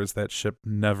 4 hours that ship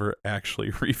never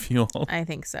actually refueled. I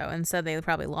think so. And so they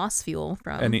probably lost fuel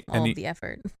from all of the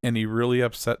effort. And he really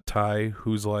upset Ty,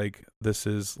 who's like, this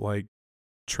is like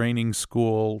training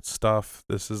school stuff.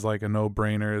 This is like a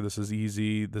no-brainer. This is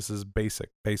easy. This is basic.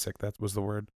 Basic, that was the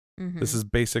word. Mm-hmm. This is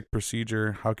basic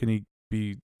procedure. How can he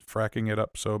be fracking it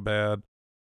up so bad?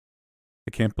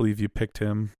 I can't believe you picked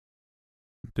him.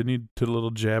 Didn't he do a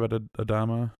little jab at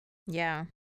Adama? Yeah.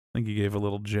 I think he gave a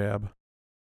little jab.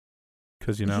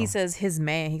 Because, he says his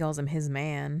man. He calls him his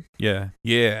man. Yeah.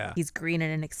 Yeah. He's green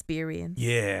and inexperienced.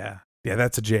 Yeah. Yeah,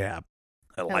 that's a jab.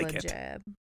 I like it. Jab.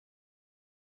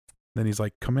 Then he's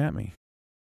like, come at me.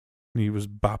 And he was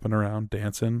bopping around,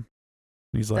 dancing. And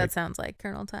he's like, that sounds like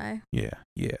Colonel Ty. Yeah.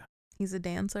 Yeah. He's a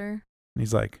dancer. And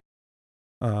he's like,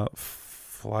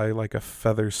 fly like a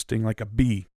feather, sting like a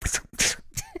bee.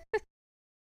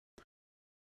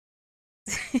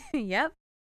 Yep.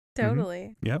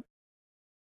 Totally. Mm-hmm. Yep.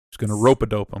 Just gonna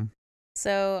rope-a-dope him.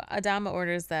 So Adama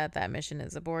orders that mission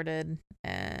is aborted,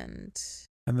 and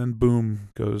then boom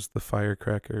goes the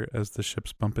firecracker as the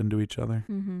ships bump into each other.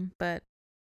 Mm-hmm. But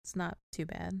it's not too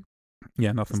bad.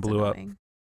 Yeah, nothing Just blew annoying.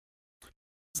 up.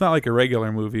 It's not like a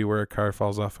regular movie where a car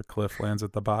falls off a cliff, lands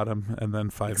at the bottom, and then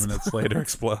 5 minutes later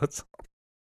explodes.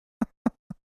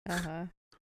 Uh-huh.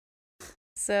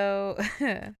 So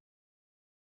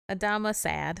Adama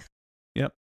sad.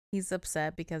 Yep. He's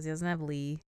upset because he doesn't have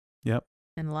Lee. Yep.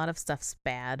 And a lot of stuff's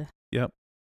bad. Yep.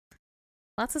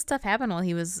 Lots of stuff happened while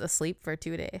he was asleep for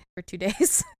 2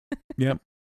 days. Yep.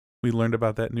 We learned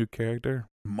about that new character,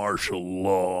 martial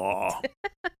law.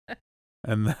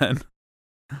 and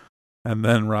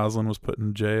then Roslin was put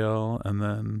in jail, and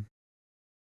then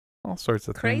all sorts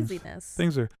of craziness.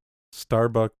 Things are.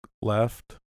 Starbuck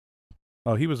left.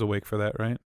 Oh, he was awake for that,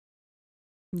 right?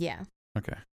 Yeah.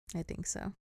 Okay. I think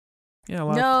so. Yeah.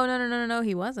 No,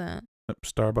 he wasn't.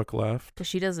 Starbuck left. Because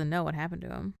she doesn't know what happened to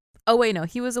him. Oh, wait, no,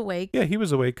 he was awake. Yeah, he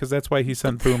was awake because that's why he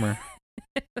sent Boomer.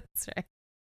 That's right.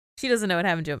 She doesn't know what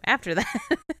happened to him after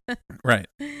that. Right.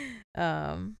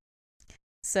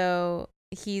 So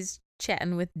he's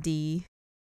chatting with Dee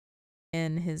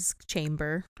in his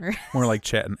chamber. More like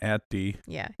chatting at D.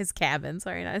 Yeah, his cabin.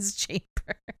 Sorry, not his chamber.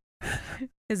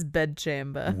 His bed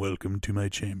chamber. Welcome to my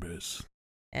chambers.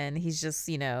 And he's just,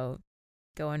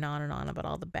 going on and on about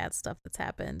all the bad stuff that's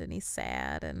happened, and he's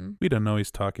sad, and we don't know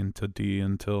he's talking to D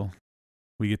until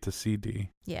we get to see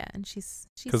D. Yeah, and she's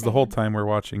because the whole time we're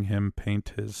watching him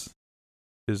paint his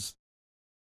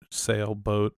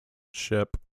sailboat,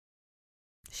 ship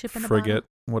in a frigate,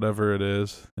 bottle. whatever it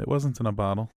is. It wasn't in a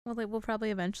bottle. Well, it will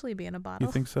probably eventually be in a bottle.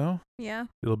 You think so? Yeah.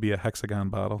 It'll be a hexagon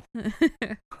bottle.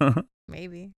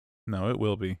 Maybe. No, it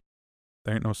will be.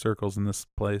 There ain't no circles in this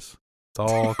place. It's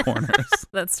all corners.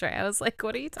 That's right. I was like,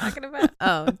 what are you talking about?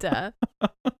 Oh, duh.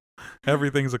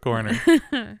 Everything's a corner.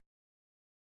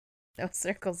 No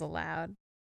circles allowed.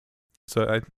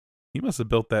 So he must have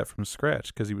built that from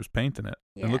scratch because he was painting it.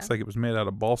 Yeah. It looks like it was made out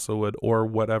of balsa wood or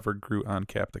whatever grew on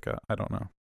Captica. I don't know.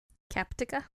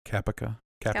 Captica? Caprica.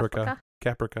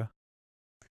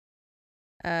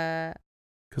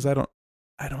 Because I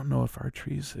don't know if our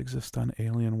trees exist on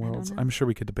alien worlds. know. I'm sure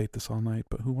we could debate this all night,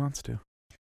 but who wants to?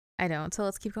 I don't. So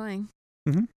let's keep going.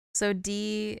 Mm-hmm. So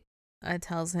Dee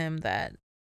tells him that,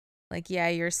 like, yeah,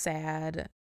 you're sad,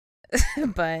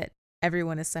 but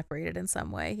everyone is separated in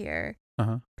some way here.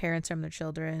 Parents from their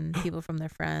children, people from their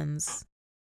friends.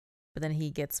 But then he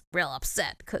gets real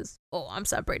upset because, I'm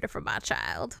separated from my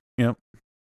child. Yep.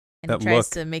 And that he tries look,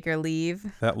 to make her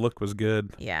leave. That look was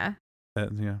good. Yeah.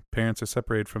 Parents are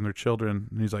separated from their children.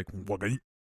 And he's like, what?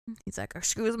 He's like,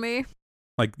 excuse me?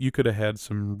 Like, you could have had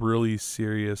some really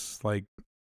serious, like,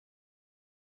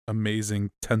 amazing,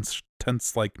 tense,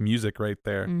 like, music right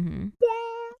there. Mm-hmm.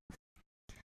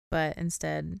 But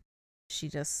instead, she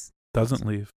just... doesn't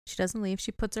leave. She doesn't leave.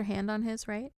 She puts her hand on his,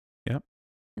 right? Yep.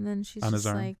 And then she's on just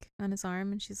his like, on his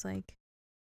arm, and she's like,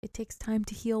 it takes time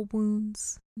to heal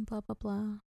wounds, and blah, blah,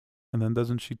 blah. And then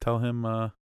doesn't she tell him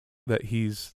that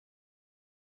he's...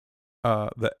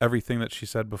 that everything that she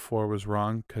said before was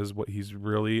wrong, because what he's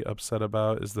really upset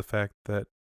about is the fact that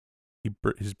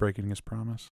he's breaking his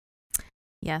promise.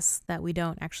 Yes, that he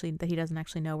doesn't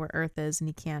actually know where Earth is, and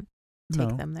he can't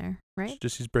take them there, right? It's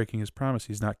just he's breaking his promise.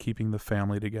 He's not keeping the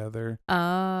family together.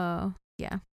 Oh,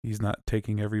 yeah. He's not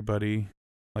taking everybody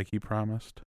like he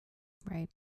promised. Right.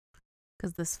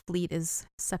 Because this fleet is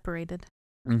separated.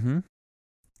 Mm-hmm.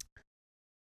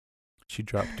 She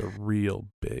dropped a real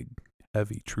big,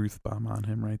 heavy truth bomb on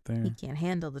him right there. He can't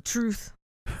handle the truth.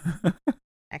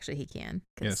 Actually, he can.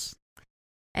 Yes.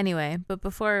 Anyway, but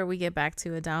before we get back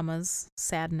to Adama's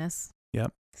sadness.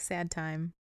 Yep. Sad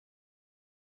time.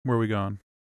 Where are we going?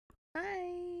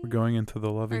 Hi. We're going into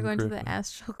the loving grip to the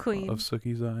astral queen of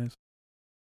Sookie's eyes.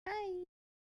 Hi.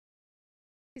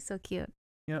 She's so cute.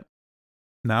 Yep.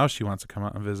 Now she wants to come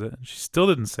out and visit. She still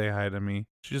didn't say hi to me.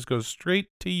 She just goes straight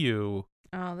to you.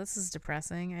 Oh, this is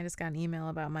depressing. I just got an email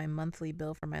about my monthly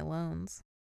bill for my loans.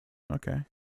 Okay.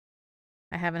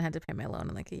 I haven't had to pay my loan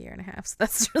in like a year and a half, so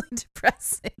that's really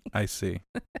depressing. I see.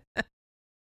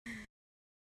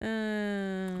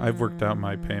 I've worked out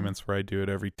my payments where I do it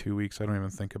every 2 weeks. I don't even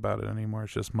think about it anymore.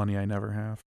 It's just money I never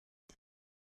have.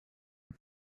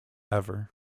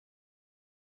 Ever.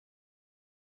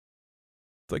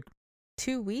 It's like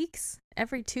 2 weeks?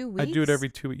 Every 2 weeks? I do it every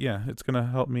 2 weeks. Yeah, it's going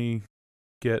to help me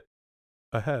get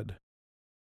ahead.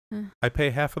 I pay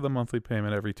half of the monthly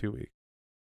payment every 2 weeks.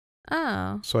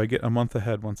 Oh. So I get a month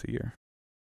ahead once a year.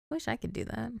 Wish I could do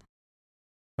that.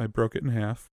 I broke it in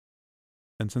half.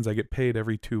 And since I get paid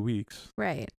every 2 weeks,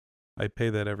 right, I pay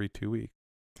that every 2 weeks.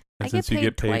 And I get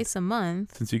paid twice a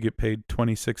month. Since you get paid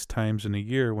 26 times in a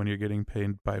year when you're getting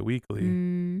paid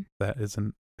bi-weekly, that is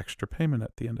an extra payment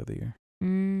at the end of the year.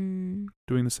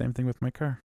 Doing the same thing with my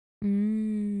car.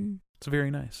 It's very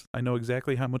nice. I know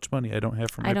exactly how much money I don't have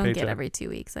for my paycheck. I don't get every 2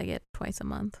 weeks. I get twice a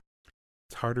month.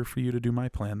 It's harder for you to do my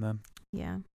plan then.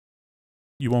 Yeah.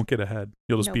 You won't get ahead.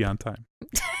 You'll just be on time.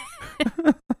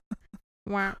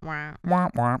 Wah, wah. Wah,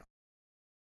 wah.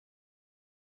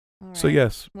 Right. So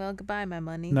yes. Well, goodbye, my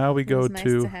money. Now we go nice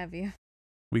to have you.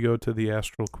 We go to the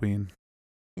Astral Queen.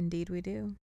 Indeed, we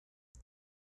do.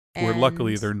 Where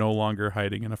luckily they're no longer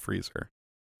hiding in a freezer.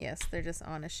 Yes, they're just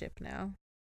on a ship now.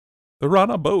 They're on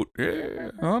a boat.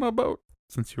 Yeah, on a boat.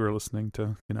 Since you were listening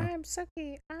to, I'm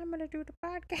Sookie. I'm gonna do the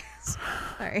podcast.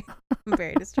 Sorry, I'm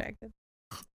very distracted.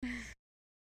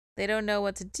 They don't know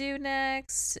what to do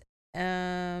next.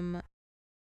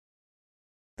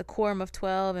 The Quorum of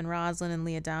 12 and Rosalind and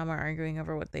Leodama are arguing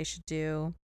over what they should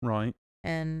do. Right.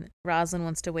 And Rosalind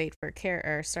wants to wait for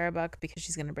Starbuck because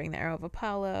she's going to bring the Arrow of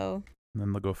Apollo. And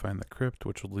then they'll go find the crypt,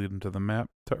 which will lead them to the map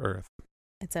to Earth.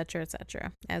 Etc.,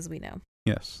 as we know.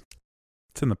 Yes.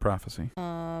 It's in the prophecy.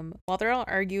 While they're all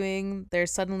arguing,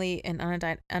 there's suddenly an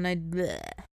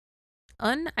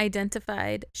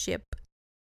unidentified ship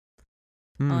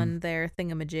on their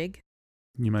thingamajig.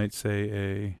 You might say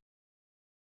a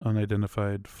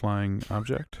unidentified flying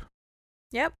object.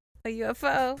 Yep, a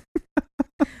UFO.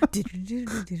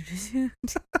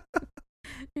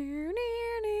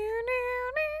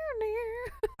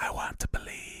 I want to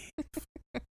believe.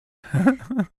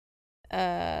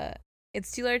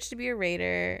 It's too large to be a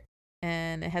raider,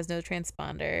 and it has no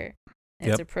transponder. And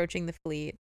It's approaching the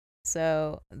fleet,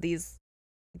 so these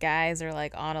guys are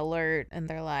like on alert, and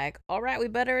they're like, "All right, we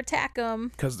better attack them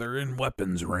because they're in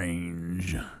weapons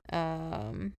range."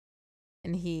 And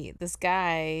this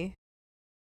guy,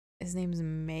 his name's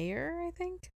Mayer, I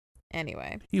think.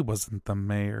 Anyway, he wasn't the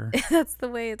mayor. That's the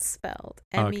way it's spelled.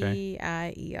 Okay.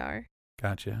 Meier.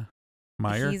 Gotcha.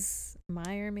 Meyer? He's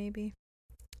Meyer, maybe.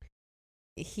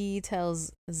 He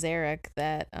tells Zarek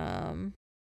that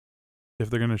if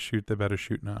they're gonna shoot, they better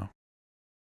shoot now.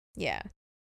 Yeah.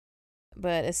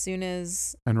 But as soon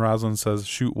as And Rosalind says,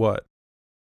 "Shoot what?"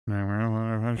 we're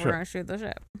gonna shoot the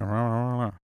ship.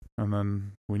 And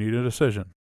then we need a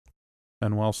decision.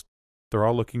 And whilst they're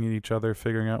all looking at each other,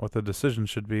 figuring out what the decision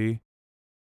should be,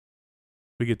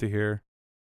 we get to hear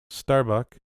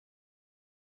Starbuck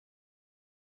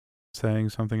saying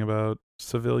something about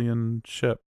civilian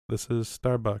ship. This is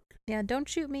Starbuck. Yeah, don't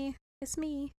shoot me. It's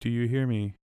me. Do you hear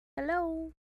me?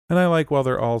 Hello. And I like while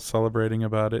they're all celebrating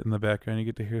about it in the background, you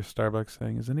get to hear Starbuck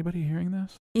saying, "Is anybody hearing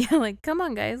this?" Yeah, like, come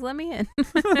on, guys, let me in.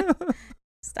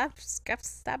 Stop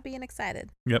being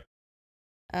excited. Yep.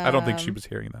 I don't think she was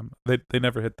hearing them. They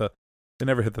never hit the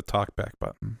talk back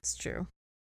button. It's true.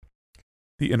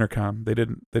 The intercom. They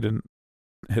didn't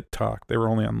hit talk. They were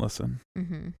only on listen.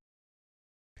 Mm-hmm.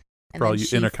 For all you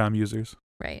intercom users.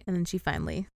 Right. And then she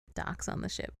finally docks on the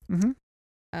ship.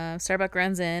 Mm-hmm. Starbuck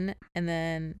runs in, and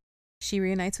then she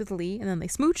reunites with Lee, and then they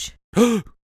smooch. And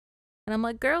I'm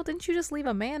like, girl, didn't you just leave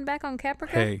a man back on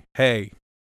Caprica? Hey.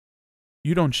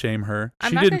 You don't shame her.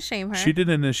 I'm not going to shame her. She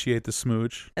didn't initiate the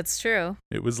smooch. That's true.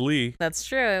 It was Lee. That's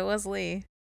true. It was Lee.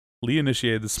 Lee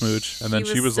initiated the smooch, and then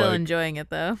she was still like, enjoying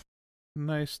it, though.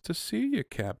 "Nice to see you,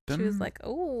 Captain." She was like,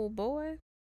 oh, boy.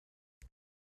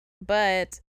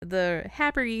 But the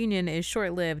happy reunion is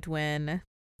short-lived when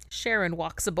Sharon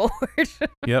walks aboard.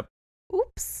 Yep.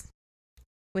 Oops.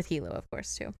 With Hilo, of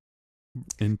course, too.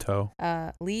 In tow.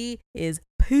 Lee is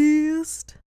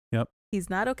pissed. Yep. He's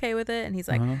not okay with it, and he's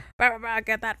like, blah, blah, blah,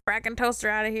 get that fracking toaster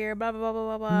out of here, blah, blah,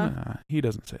 blah, blah, blah. Nah, he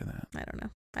doesn't say that. I don't know.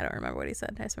 I don't remember what he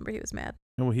said. I just remember he was mad.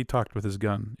 No, well, he talked with his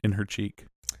gun in her cheek.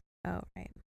 Oh,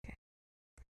 right. Okay.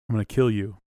 "I'm going to kill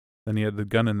you." Then he had the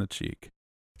gun in the cheek.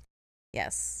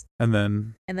 Yes. And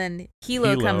then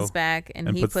Hilo comes back,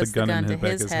 and he puts the gun to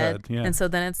his head. Yeah. And so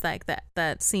then it's like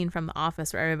that scene from The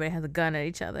Office where everybody has a gun at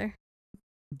each other.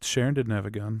 Sharon didn't have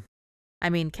a gun. I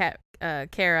mean,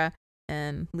 Kara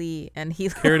and Lee and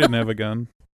Hilo. Kara didn't have a gun.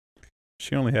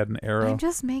 She only had an arrow. I'm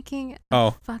just making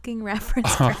a fucking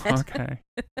reference, Brett. Okay.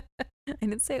 I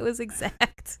didn't say it was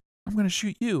exact. "I'm going to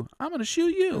shoot you. I'm going to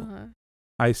shoot you." Uh-huh.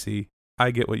 I see. I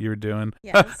get what you're doing.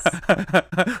 Yes.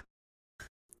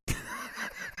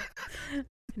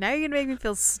 Now you're going to make me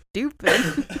feel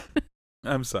stupid.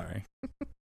 I'm sorry.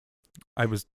 I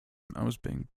was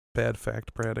being bad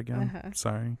fact Brad again. Uh-huh.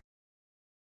 Sorry.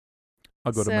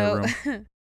 I'll go to my room.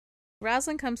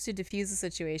 Rosalind comes to defuse the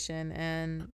situation,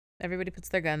 and everybody puts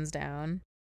their guns down.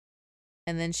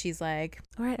 And then she's like,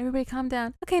 all right, everybody calm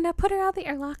down. Okay, now put her out the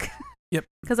airlock. Yep.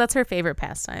 Because that's her favorite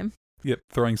pastime. Yep,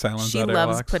 throwing Cylons She out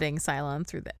loves airlocks. putting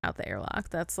Cylon out the airlock.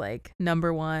 That's like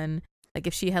number one. Like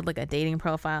if she had like a dating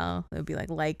profile, it would be like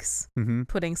likes Mm-hmm.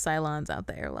 putting Cylons out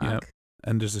the airlock. Yep.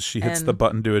 And just as she hits the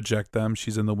button to eject them,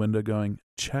 she's in the window going,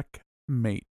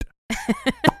 "Checkmate."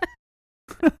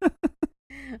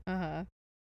 Uh-huh.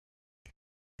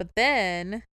 But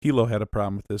then Hilo had a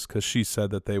problem with this because she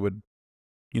said that they would,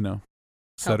 set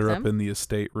Help her them? up in the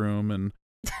estate room and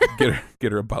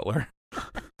get her a butler.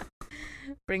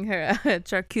 bring her a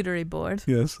charcuterie board.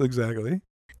 Yes, exactly.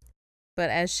 But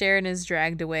as Sharon is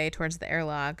dragged away towards the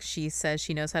airlock, she says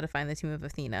she knows how to find the tomb of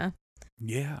Athena.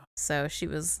 Yeah. So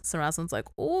Rosalind's like,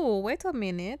 oh, wait a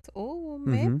minute. Oh,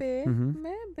 maybe,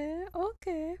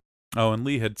 okay. Oh, and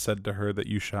Lee had said to her that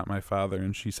you shot my father,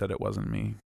 and she said it wasn't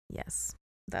me. Yes,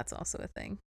 that's also a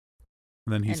thing.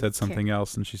 And then he And said something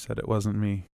else, and she said it wasn't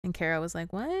me. And Kara was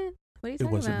like, what? What are you It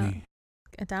talking wasn't about? me.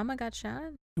 Adama got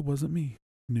shot? It wasn't me.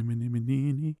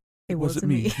 Nimmy. It wasn't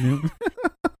me.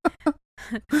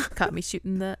 Caught me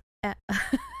shooting the...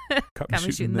 Caught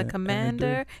me shooting the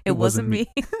commander. It wasn't me.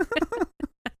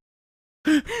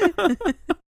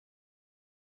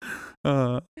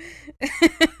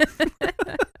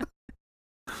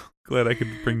 Glad I could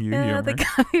bring you humor. They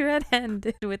got me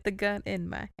red-handed with the gun in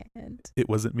my hand. It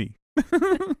wasn't me.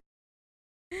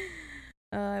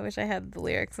 I wish I had the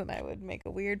lyrics and I would make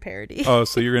a weird parody. Oh,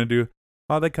 so you're going to do,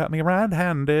 "Oh, they caught me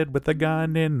red-handed with the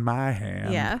gun in my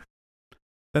hand. Yeah.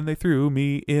 Then they threw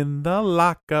me in the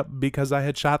lockup because I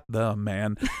had shot the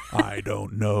man. I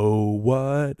don't know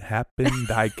what happened.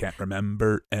 I can't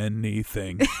remember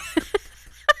anything."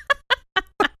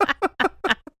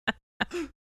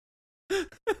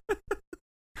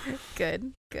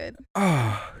 Good.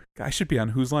 Oh, I should be on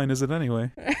Whose Line Is It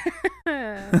Anyway?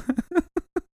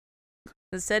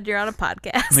 Instead, you're on a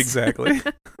podcast. Exactly.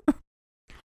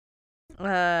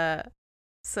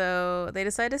 So they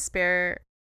decide to spare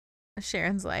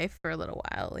Sharon's life for a little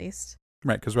while, at least.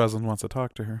 Right, because Rosalind wants to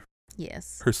talk to her.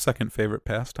 Yes. Her second favorite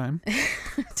pastime.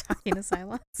 Talking to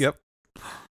Cylons. Yep.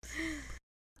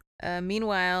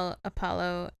 Meanwhile,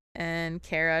 Apollo and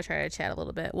Kara try to chat a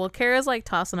little bit. Well, Kara's like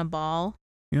tossing a ball.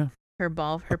 Yeah.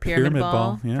 her A pyramid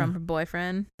ball yeah. from her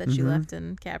boyfriend that she Mhm. left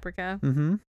in Caprica.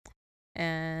 Mm-hmm.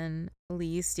 And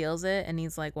Lee steals it, and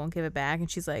he's like, won't give it back. And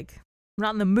she's like, I'm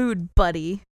not in the mood,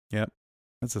 buddy. Yep.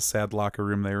 That's a sad locker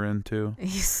room they were in, too.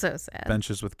 He's so sad.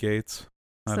 Benches with gates.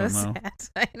 I so don't know. sad.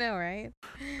 I know, right?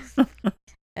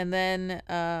 And then,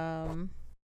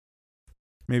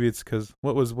 Maybe it's because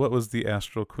what was the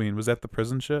Astral Queen? Was that the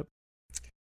prison ship?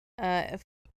 if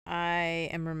I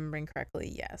am remembering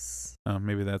correctly, yes. Oh,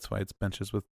 maybe that's why it's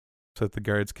benches with, so that the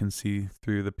guards can see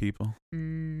through the people.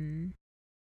 Mm.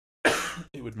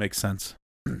 It would make sense.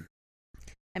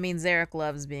 I mean, Zarek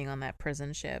loves being on that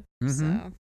prison ship, Mhm.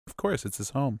 so Of course, it's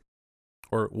his home,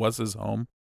 or it was his home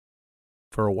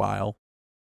for a while.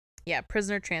 yeah,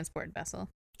 prisoner transport vessel.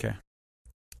 Okay.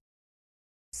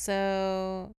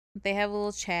 So they have a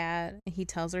little chat. He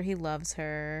tells her he loves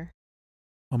her,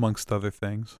 Amongst other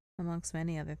things. amongst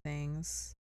many other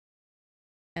things.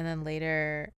 And then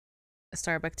later,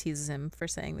 Starbuck teases him for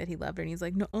saying that he loved her, and he's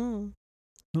like, "No,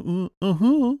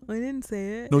 Uh-huh. I didn't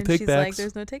say it." No and she's like, take-backs.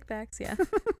 "There's no takebacks." Yeah,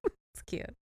 it's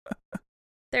cute.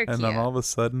 They're And cute. then all of a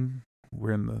sudden,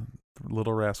 we're in the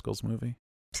Little Rascals movie.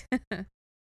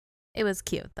 It was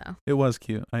cute though. It was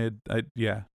cute.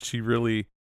 Yeah. She really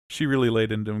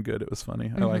laid into him good. It was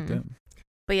funny. I liked Mhm. it.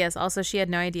 But yes, also she had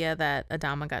no idea that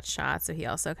Adama got shot, so he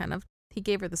also he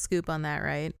gave her the scoop on that,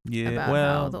 right? Yeah. About how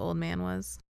Well, the old man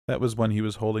was. that was when he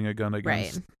was holding a gun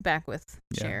against. Right. Back with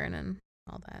Yeah. Sharon and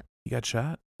all that. He got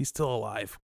shot. He's still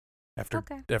alive after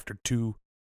Okay. after two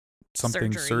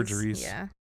something surgeries. Yeah.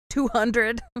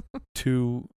 200.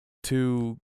 Two.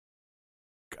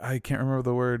 I can't remember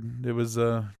the word. It was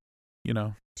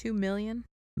 2 million.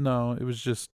 no. It was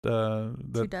just 2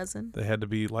 that dozen. they had to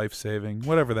be life saving.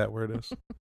 Whatever that word is.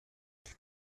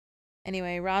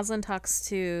 Anyway, Rosalind talks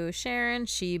to Sharon.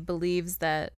 She believes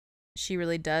that she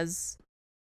really does,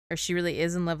 or she really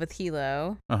is in love with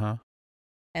Hilo, Uh-huh.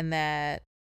 and that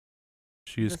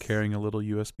She is The th- carrying a little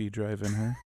USB drive in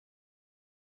her.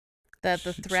 the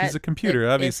threat. She's a computer. if-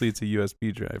 Obviously, it's a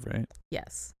USB drive, right?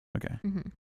 Yes. Okay. Mm-hmm.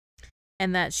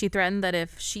 And that she threatened that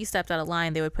if she stepped out of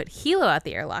line, they would put Hilo out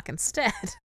the airlock instead.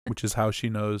 Which is how she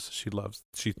knows she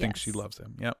thinks she Yes. loves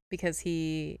him. Yep. Because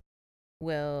she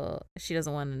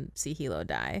doesn't want to see Hilo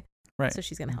die. Right. So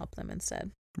she's going to help them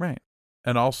instead. Right.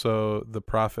 And also, the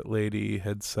prophet lady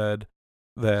had said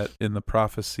that in the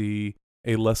prophecy,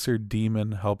 a lesser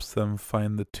demon helps them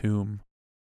find the tomb.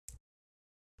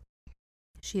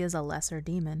 She is a lesser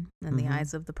demon in the Mhm.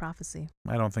 eyes of the prophecy.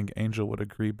 I don't think Angel would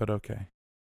agree, but okay.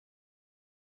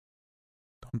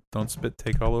 Don't spit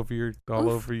take all over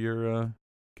your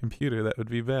computer. That would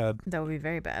be bad. That would be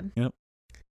very bad. Yep.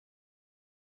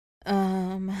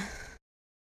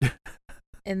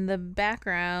 In the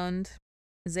background,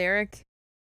 Zarek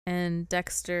and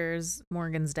Dexter's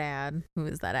Morgan's dad, who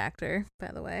is that actor,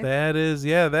 by the way.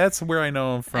 That's where I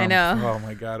know him from. I know. Oh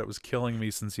my god, it was killing me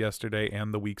since yesterday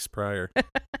and the weeks prior.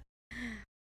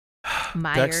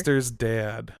 Meyer. Dexter's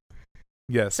dad.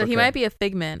 Yes. So he might be a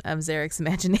figment of Zarek's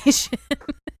imagination.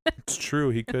 It's true,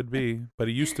 he could be, but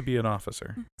he used to be an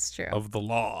officer It's true. of the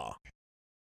law.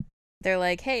 They're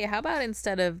like, hey, how about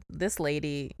instead of this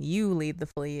lady, you lead the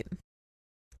fleet?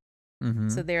 Mm-hmm.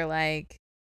 So they're like,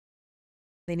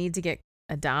 they need to get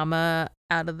Adama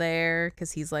out of there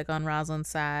because he's like on Rosalind's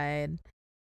side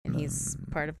and he's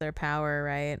part of their power,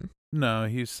 right? No,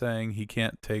 he's saying he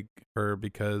can't take her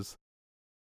because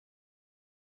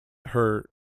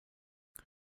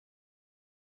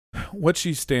what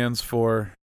she stands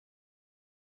for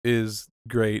is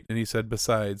great. And he said,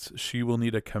 besides, she will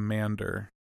need a commander,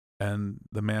 and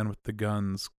the man with the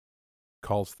guns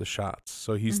calls the shots.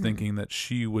 So he's Mhm. thinking that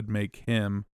she would make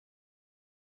him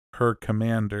her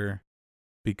commander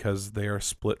because they are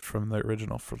split from the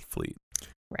original fleet.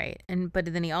 Right. But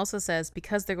then he also says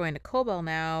because they're going to Kobol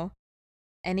now,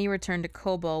 any return to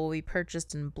Kobol will be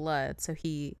purchased in blood. So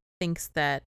he thinks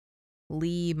that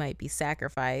Lee might be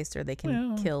sacrificed or they can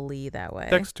Well, kill Lee that way.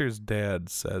 Dexter's dad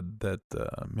said that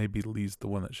maybe Lee's the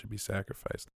one that should be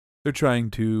sacrificed. They're trying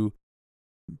to.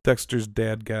 Dexter's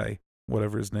dad guy,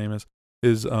 whatever his name is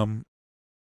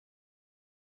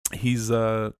he's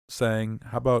saying,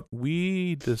 how about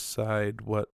we decide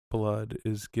what blood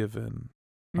is given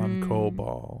on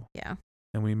Kobol? Yeah.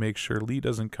 And we make sure Lee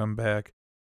doesn't come back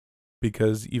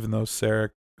because even though Zarek?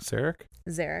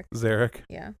 Zarek.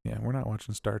 Yeah. Yeah, we're not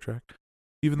watching Star Trek.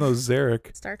 Even though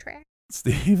Zarek Star Trek.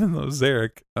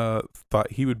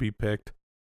 thought he would be picked,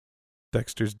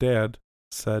 Dexter's dad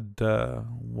said,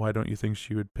 why don't you think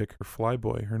she would pick her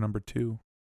flyboy, her number 2?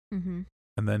 Mm-hmm.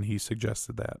 And then he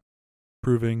suggested that,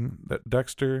 proving that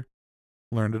Dexter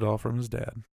learned it all from his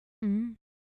dad. Mm-hmm.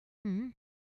 Mm-hmm.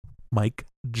 Mic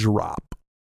drop.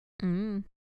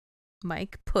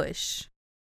 Mike push.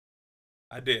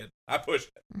 I did. I pushed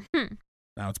it.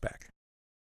 Now it's back.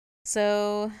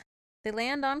 So they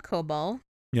land on Kobol.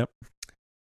 Yep.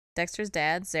 Dexter's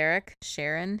dad, Zarek,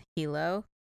 Sharon, Hilo,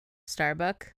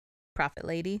 Starbuck, Prophet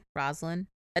Lady, Rosalind,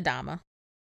 Adama.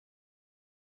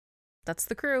 That's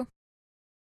the crew.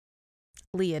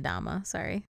 Lee Adama,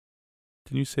 sorry.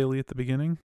 Didn't you say Lee at the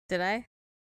beginning? Did I?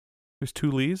 There's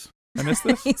 2 Lees? I missed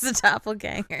this? He's a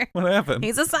doppelganger. What happened?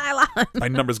 He's a Cylon. My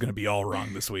number's going to be all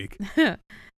wrong this week.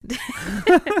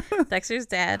 Dexter's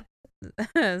dad,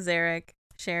 Zarek,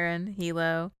 Sharon,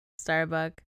 Hilo,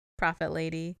 Starbuck, Prophet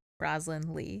Lady,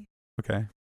 Rosalind, Lee. Okay.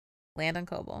 Land on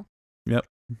Kobol. Yep.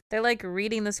 They're like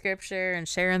reading the scripture and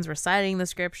Sharon's reciting the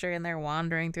scripture and they're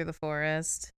wandering through the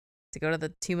forest to go to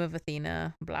the tomb of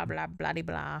Athena. Blah, blah, blah,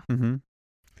 blah. Mm-hmm.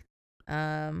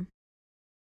 And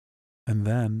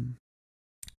then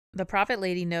the Prophet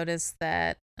Lady noticed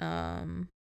that the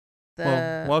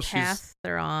path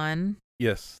they're on.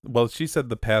 Yes. Well, she said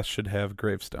the path should have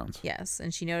gravestones. Yes,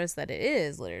 and she noticed that it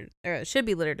is littered, or it should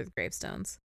be littered with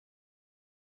gravestones,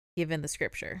 given the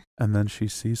scripture. And then she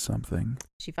sees something.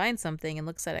 She finds something and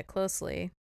looks at it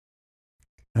closely.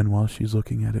 And while she's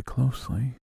looking at it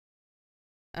closely,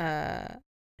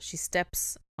 she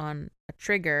steps on a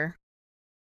trigger.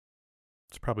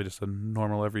 It's probably just a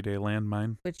normal everyday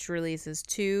landmine. Which releases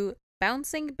 2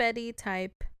 Bouncing Betty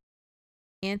type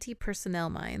anti-personnel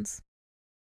mines.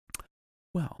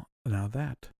 Well, now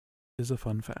that is a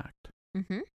fun fact.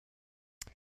 Mm-hmm.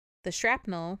 The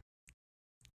shrapnel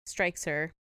strikes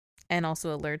her and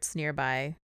also alerts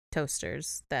nearby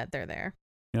toasters that they're there.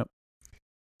 Yep.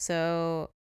 So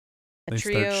they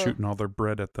start shooting all their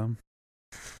bread at them.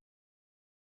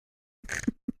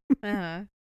 Uh-huh.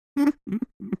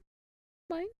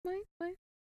 Mine.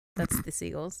 That's the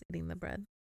seagulls eating the bread.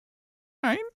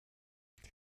 Mine.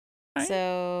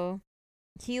 So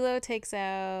Hilo takes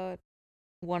out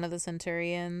one of the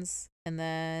Centurions, and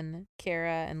then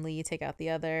Kara and Lee take out the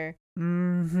other.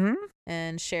 Mm-hmm.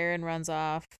 And Sharon runs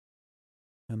off.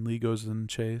 And Lee goes in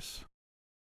chase.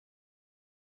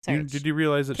 Sorry, did you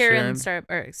realize that Kara Sharon...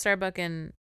 and Starbuck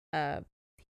and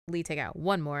Lee take out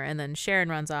one more, and then Sharon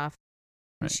runs off.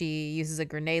 Right. And she uses a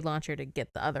grenade launcher to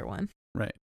get the other one.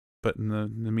 Right. But in the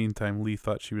meantime, Lee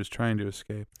thought she was trying to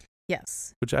escape.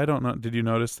 Yes. Which I don't know. Did you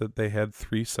notice that they had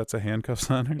 3 sets of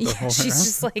handcuffs on her? She's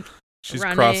just like she's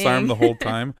running. cross-armed the whole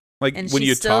time. Like and when she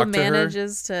you still talk to her,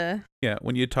 manages to. Yeah,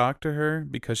 when you talk to her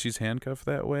because she's handcuffed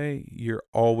that way, you're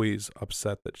always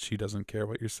upset that she doesn't care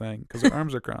what you're saying because her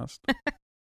arms are crossed. But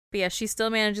yeah, she still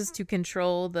manages to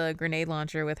control the grenade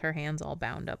launcher with her hands all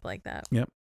bound up like that. Yep.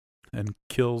 And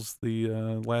kills the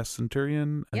last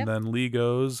Centurion, and then Lee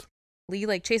goes. Lee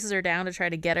like chases her down to try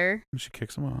to get her. And she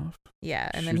kicks him off. Yeah,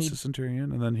 and shoots the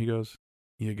Centurion, and then he goes,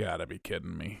 "You gotta be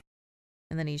kidding me!"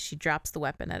 And then she drops the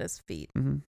weapon at his feet.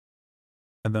 Mm-hmm.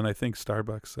 And then I think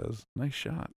Starbucks says, "Nice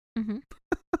shot." Mm-hmm.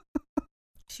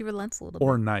 She relents a little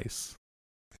or bit. Nice.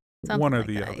 Something one or like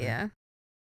the that, other. Yeah.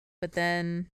 But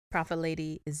then Prophet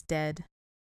Lady is dead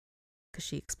because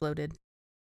she exploded.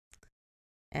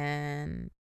 And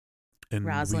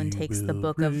Rosalind takes the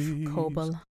book of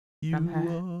Kobol from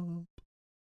her.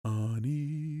 On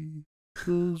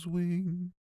eagle's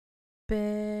wing,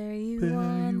 bear you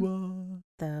on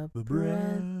the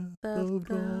breath of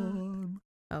dawn.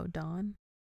 Oh, dawn.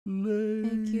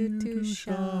 Make you to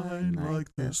shine like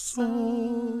the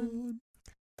sun,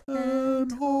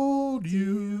 and hold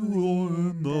you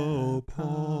in the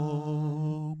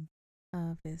palm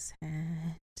of his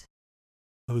hand.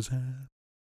 Of his hand.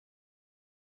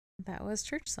 That was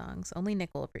church songs. Only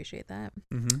Nick will appreciate that.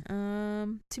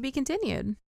 Mm-hmm. To be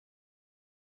continued.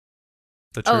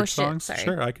 The church shit, songs? sorry.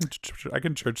 Sure, I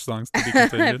can church songs to be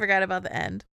continued. I forgot about the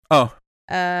end. Oh.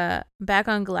 Back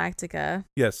on Galactica.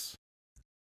 Yes.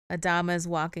 Adama is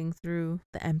walking through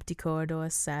the empty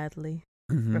corridors sadly,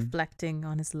 reflecting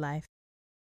on his life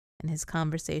and his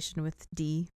conversation with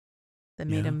Dee that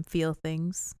made him feel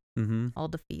things. Mm-hmm. All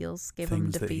the feels. Gave things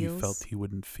him the that feels. he felt he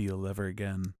wouldn't feel ever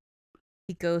again.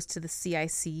 He goes to the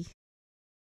CIC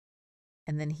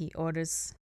and then he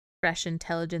orders fresh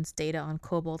intelligence data on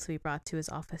Kobol to be brought to his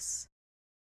office.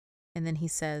 And then he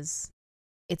says,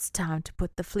 "It's time to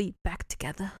put the fleet back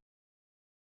together.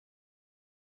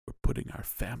 We're putting our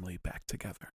family back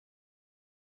together."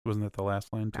 Wasn't that the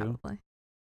last line too? Probably.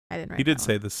 I didn't write He did that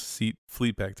say one. the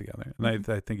fleet back together. And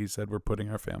I think he said we're putting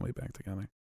our family back together.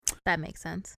 That makes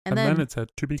sense. And then it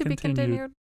said to be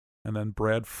continued. And then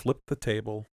Brad flipped the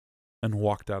table and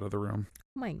walked out of the room.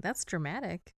 Oh my, that's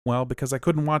dramatic. Well, because I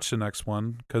couldn't watch the next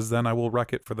one, because then I will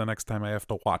wreck it for the next time I have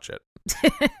to watch it.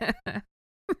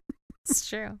 It's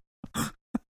true.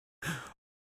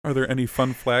 Are there any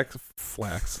fun flax?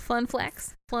 Fun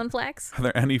flax? Are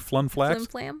there any fun Flim flax?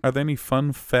 flam? Are there any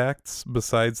fun facts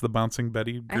besides the bouncing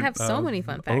Betty? I have so many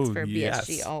fun facts for yes.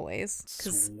 BSG always.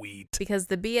 Sweet. Because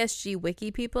the BSG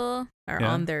wiki people are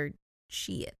Yeah. on their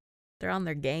shit. They're on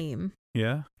their game.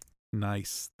 Yeah.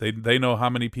 Nice. They know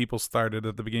how many people started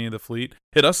at the beginning of the fleet.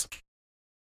 Hit us.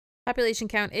 Population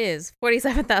count is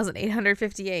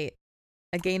 47,858.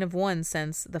 A gain of 1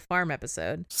 since the farm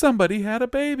episode. Somebody had a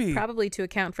baby. Probably to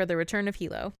account for the return of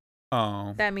Hilo.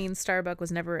 Oh. That means Starbuck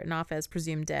was never written off as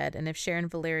presumed dead, and if Sharon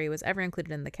Valeri was ever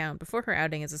included in the count before her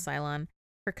outing as a Cylon,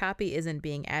 her copy isn't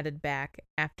being added back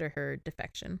after her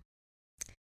defection.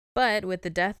 But with the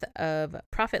death of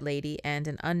Prophet Lady and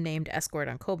an unnamed escort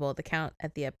on Kobol, the count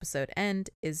at the episode end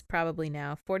is probably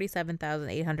now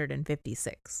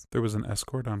 47,856. There was an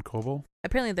escort on Kobol?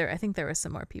 Apparently I think there were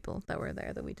some more people that were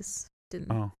there that we just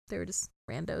didn't. Oh. They were just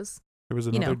randos. There was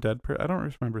another dead person. I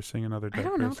don't remember seeing another dead I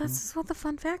person. don't know. That's just what the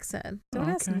fun fact said. Don't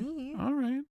ask Okay. me. All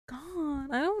right. God,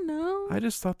 I don't know. I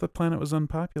just thought the planet was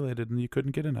unpopulated and you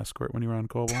couldn't get an escort when you were on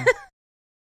Kobol.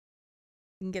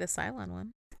 You can get a Cylon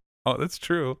one. Oh, that's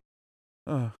true.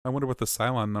 I wonder what the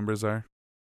Cylon numbers are.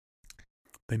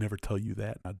 They never tell you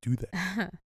that. Now do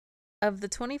that. Of the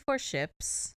 24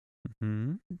 ships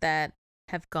Mm-hmm. that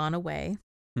have gone away,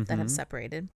 that Mm-hmm. have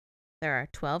separated, there are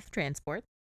 12 transport,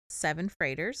 7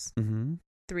 freighters, Mm-hmm.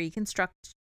 3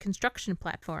 construction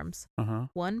platforms, Uh-huh.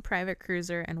 1 private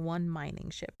cruiser, and 1 mining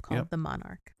ship called Yep. the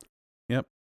Monarch. Yep.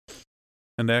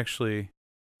 And actually,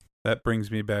 that brings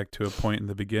me back to a point in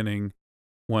the beginning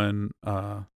when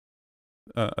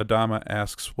Adama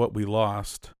asks what we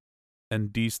lost,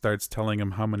 and Dee starts telling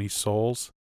him how many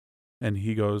souls, and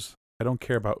he goes, I don't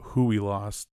care about who we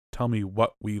lost. Tell me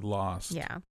what we lost.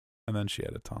 Yeah. And then she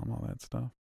had to tell him all that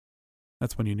stuff.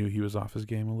 That's when you knew he was off his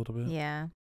game a little bit. Yeah.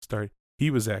 He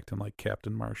was acting like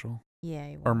Captain Marshall. Yeah.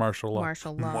 He was. Or Martial Law.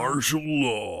 Martial Law. Martial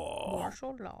Law.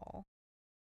 Martial Law.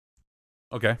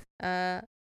 Okay.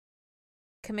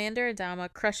 Commander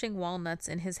Adama crushing walnuts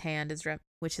in his hand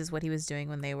which is what he was doing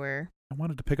when they were. I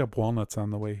wanted to pick up walnuts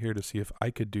on the way here to see if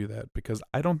I could do that because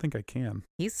I don't think I can.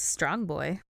 He's a strong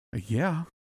boy. Yeah.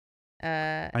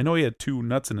 I know he had 2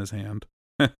 nuts in his hand.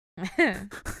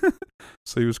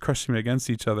 So he was crushing them against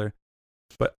each other.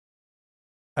 But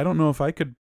I don't know if I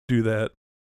could do that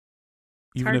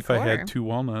even if I had hardcore. 2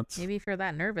 walnuts. Maybe if you're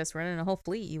that nervous running a whole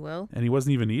fleet, you will. And he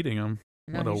wasn't even eating them.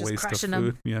 No, What a he's just waste of crushing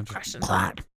food. 'em. Yeah, Crushing just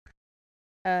 'em.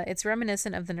 It's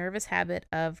reminiscent of the nervous habit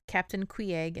of Captain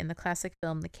Queeg in the classic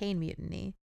film The Kane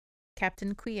Mutiny.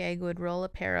 Captain Queeg would roll a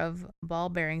pair of ball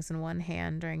bearings in one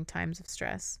hand during times of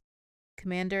stress.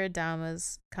 Commander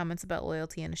Adama's comments about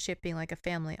loyalty and a ship being like a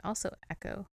family also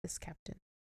echo this captain.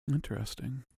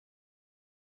 Interesting.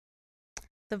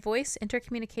 The voice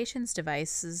intercommunications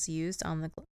devices used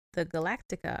on the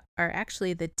Galactica are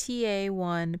actually the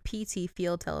TA-1 PT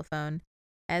field telephone,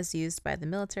 as used by the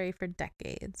military for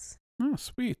decades. Oh,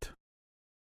 sweet.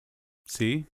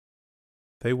 See?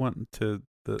 They went to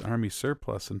the Army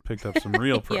surplus and picked up some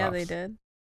real props. Yeah, they did.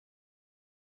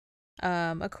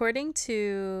 According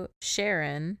to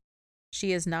Sharon,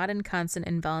 she is not in constant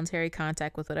involuntary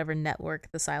contact with whatever network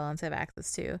the Cylons have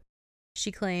access to.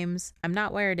 She claims, I'm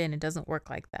not wired in, it doesn't work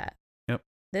like that. Yep.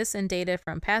 This and data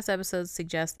from past episodes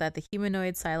suggest that the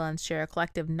humanoid Cylons share a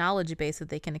collective knowledge base that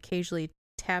they can occasionally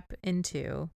tap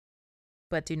into,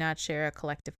 but do not share a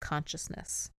collective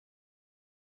consciousness.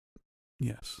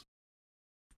 Yes.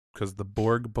 Because the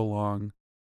Borg belong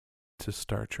to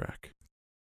Star Trek.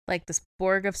 Like the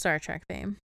Borg of Star Trek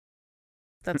fame.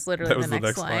 That's literally That was the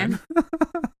next line.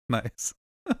 Nice.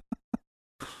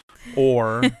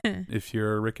 Or, if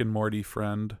you're a Rick and Morty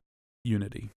friend,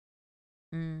 Unity.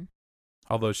 Mm.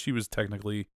 Although she was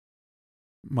technically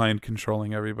mind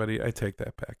controlling everybody, I take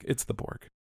that back. It's the Borg.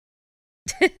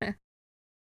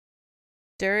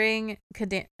 During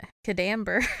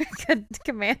Kadamber,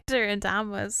 Commander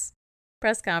Adama's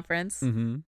press conference,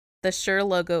 Mm-hmm. the Shure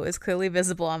logo is clearly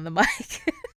visible on the mic.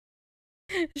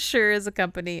 Shure is a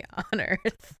company on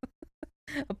Earth,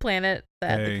 a planet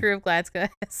that the crew of Galactica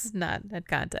has not had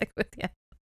contact with yet.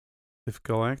 If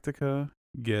Galactica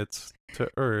gets to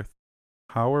Earth,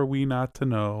 how are we not to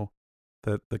know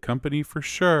that the company for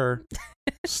sure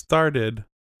started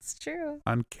It's true.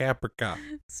 on Caprica?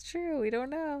 It's true. We don't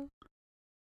know.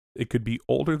 It could be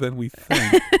older than we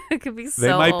think. It could be so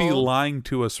They might be old. lying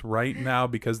to us right now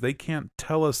because they can't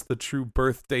tell us the true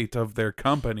birth date of their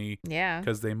company Yeah.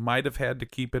 because they might have had to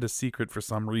keep it a secret for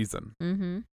some reason.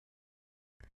 Mm-hmm.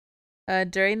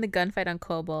 During the gunfight on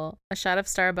Kobol, a shot of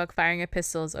Starbuck firing a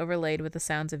pistol is overlaid with the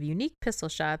sounds of unique pistol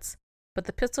shots, but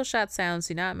the pistol shot sounds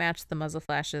do not match the muzzle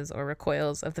flashes or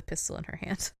recoils of the pistol in her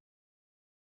hand.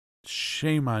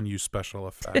 Shame on you, special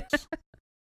effects.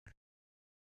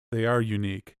 They are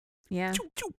unique. Yeah. Choo,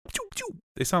 choo, choo, choo.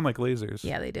 They sound like lasers.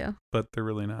 Yeah, they do. But they're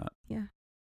really not. Yeah.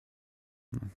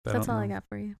 That's all I got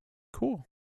for you. Cool.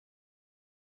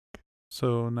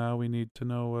 So now we need to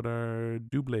know what our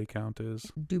double count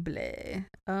is. Double.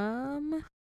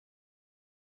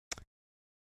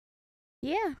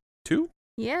 Yeah. 2?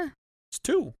 Yeah. It's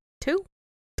 2. 2.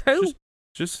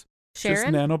 Just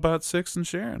Sharon? Nanobot 6 and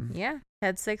Sharon. Yeah.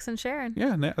 Head 6 and Sharon.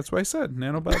 Yeah, that's what I said.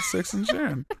 Nanobot 6 and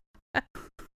Sharon.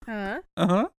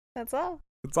 Uh-huh. That's all.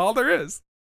 That's all there is.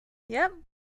 Yep.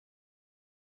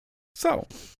 So,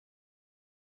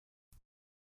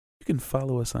 you can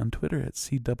follow us on Twitter at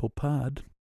CDoublePod.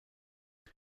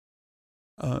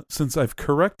 Since I've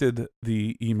corrected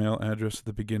the email address at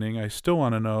the beginning, I still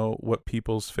want to know what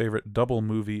people's favorite double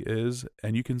movie is,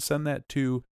 and you can send that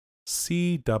to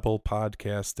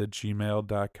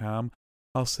cdoublepodcast@gmail.com.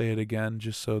 I'll say it again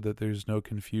just so that there's no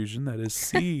confusion. That is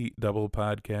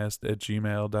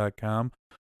cdoublepodcast@gmail.com,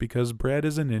 because Brad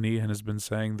is a ninny and has been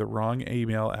saying the wrong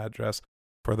email address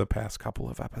for the past couple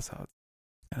of episodes.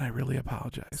 And I really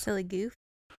apologize. Silly goof.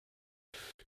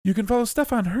 You can follow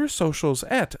Steph on her socials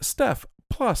at Steph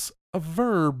plus a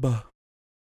verb.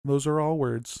 Those are all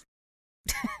words.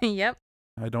 Yep.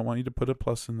 I don't want you to put a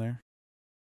plus in there.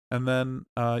 And then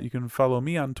you can follow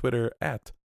me on Twitter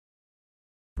at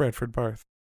Bradford Barth.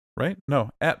 Right? No,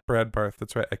 at Brad Barth.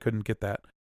 That's right. I couldn't get that.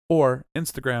 Or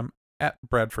Instagram at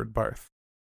Bradford Barth.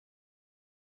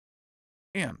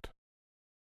 And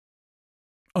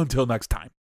until next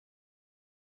time.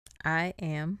 I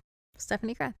am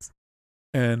Stephanie Kratz.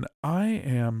 And I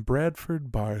am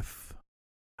Bradford Barth.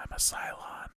 I'm a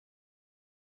Cylon.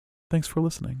 Thanks for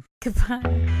listening.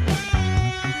 Goodbye.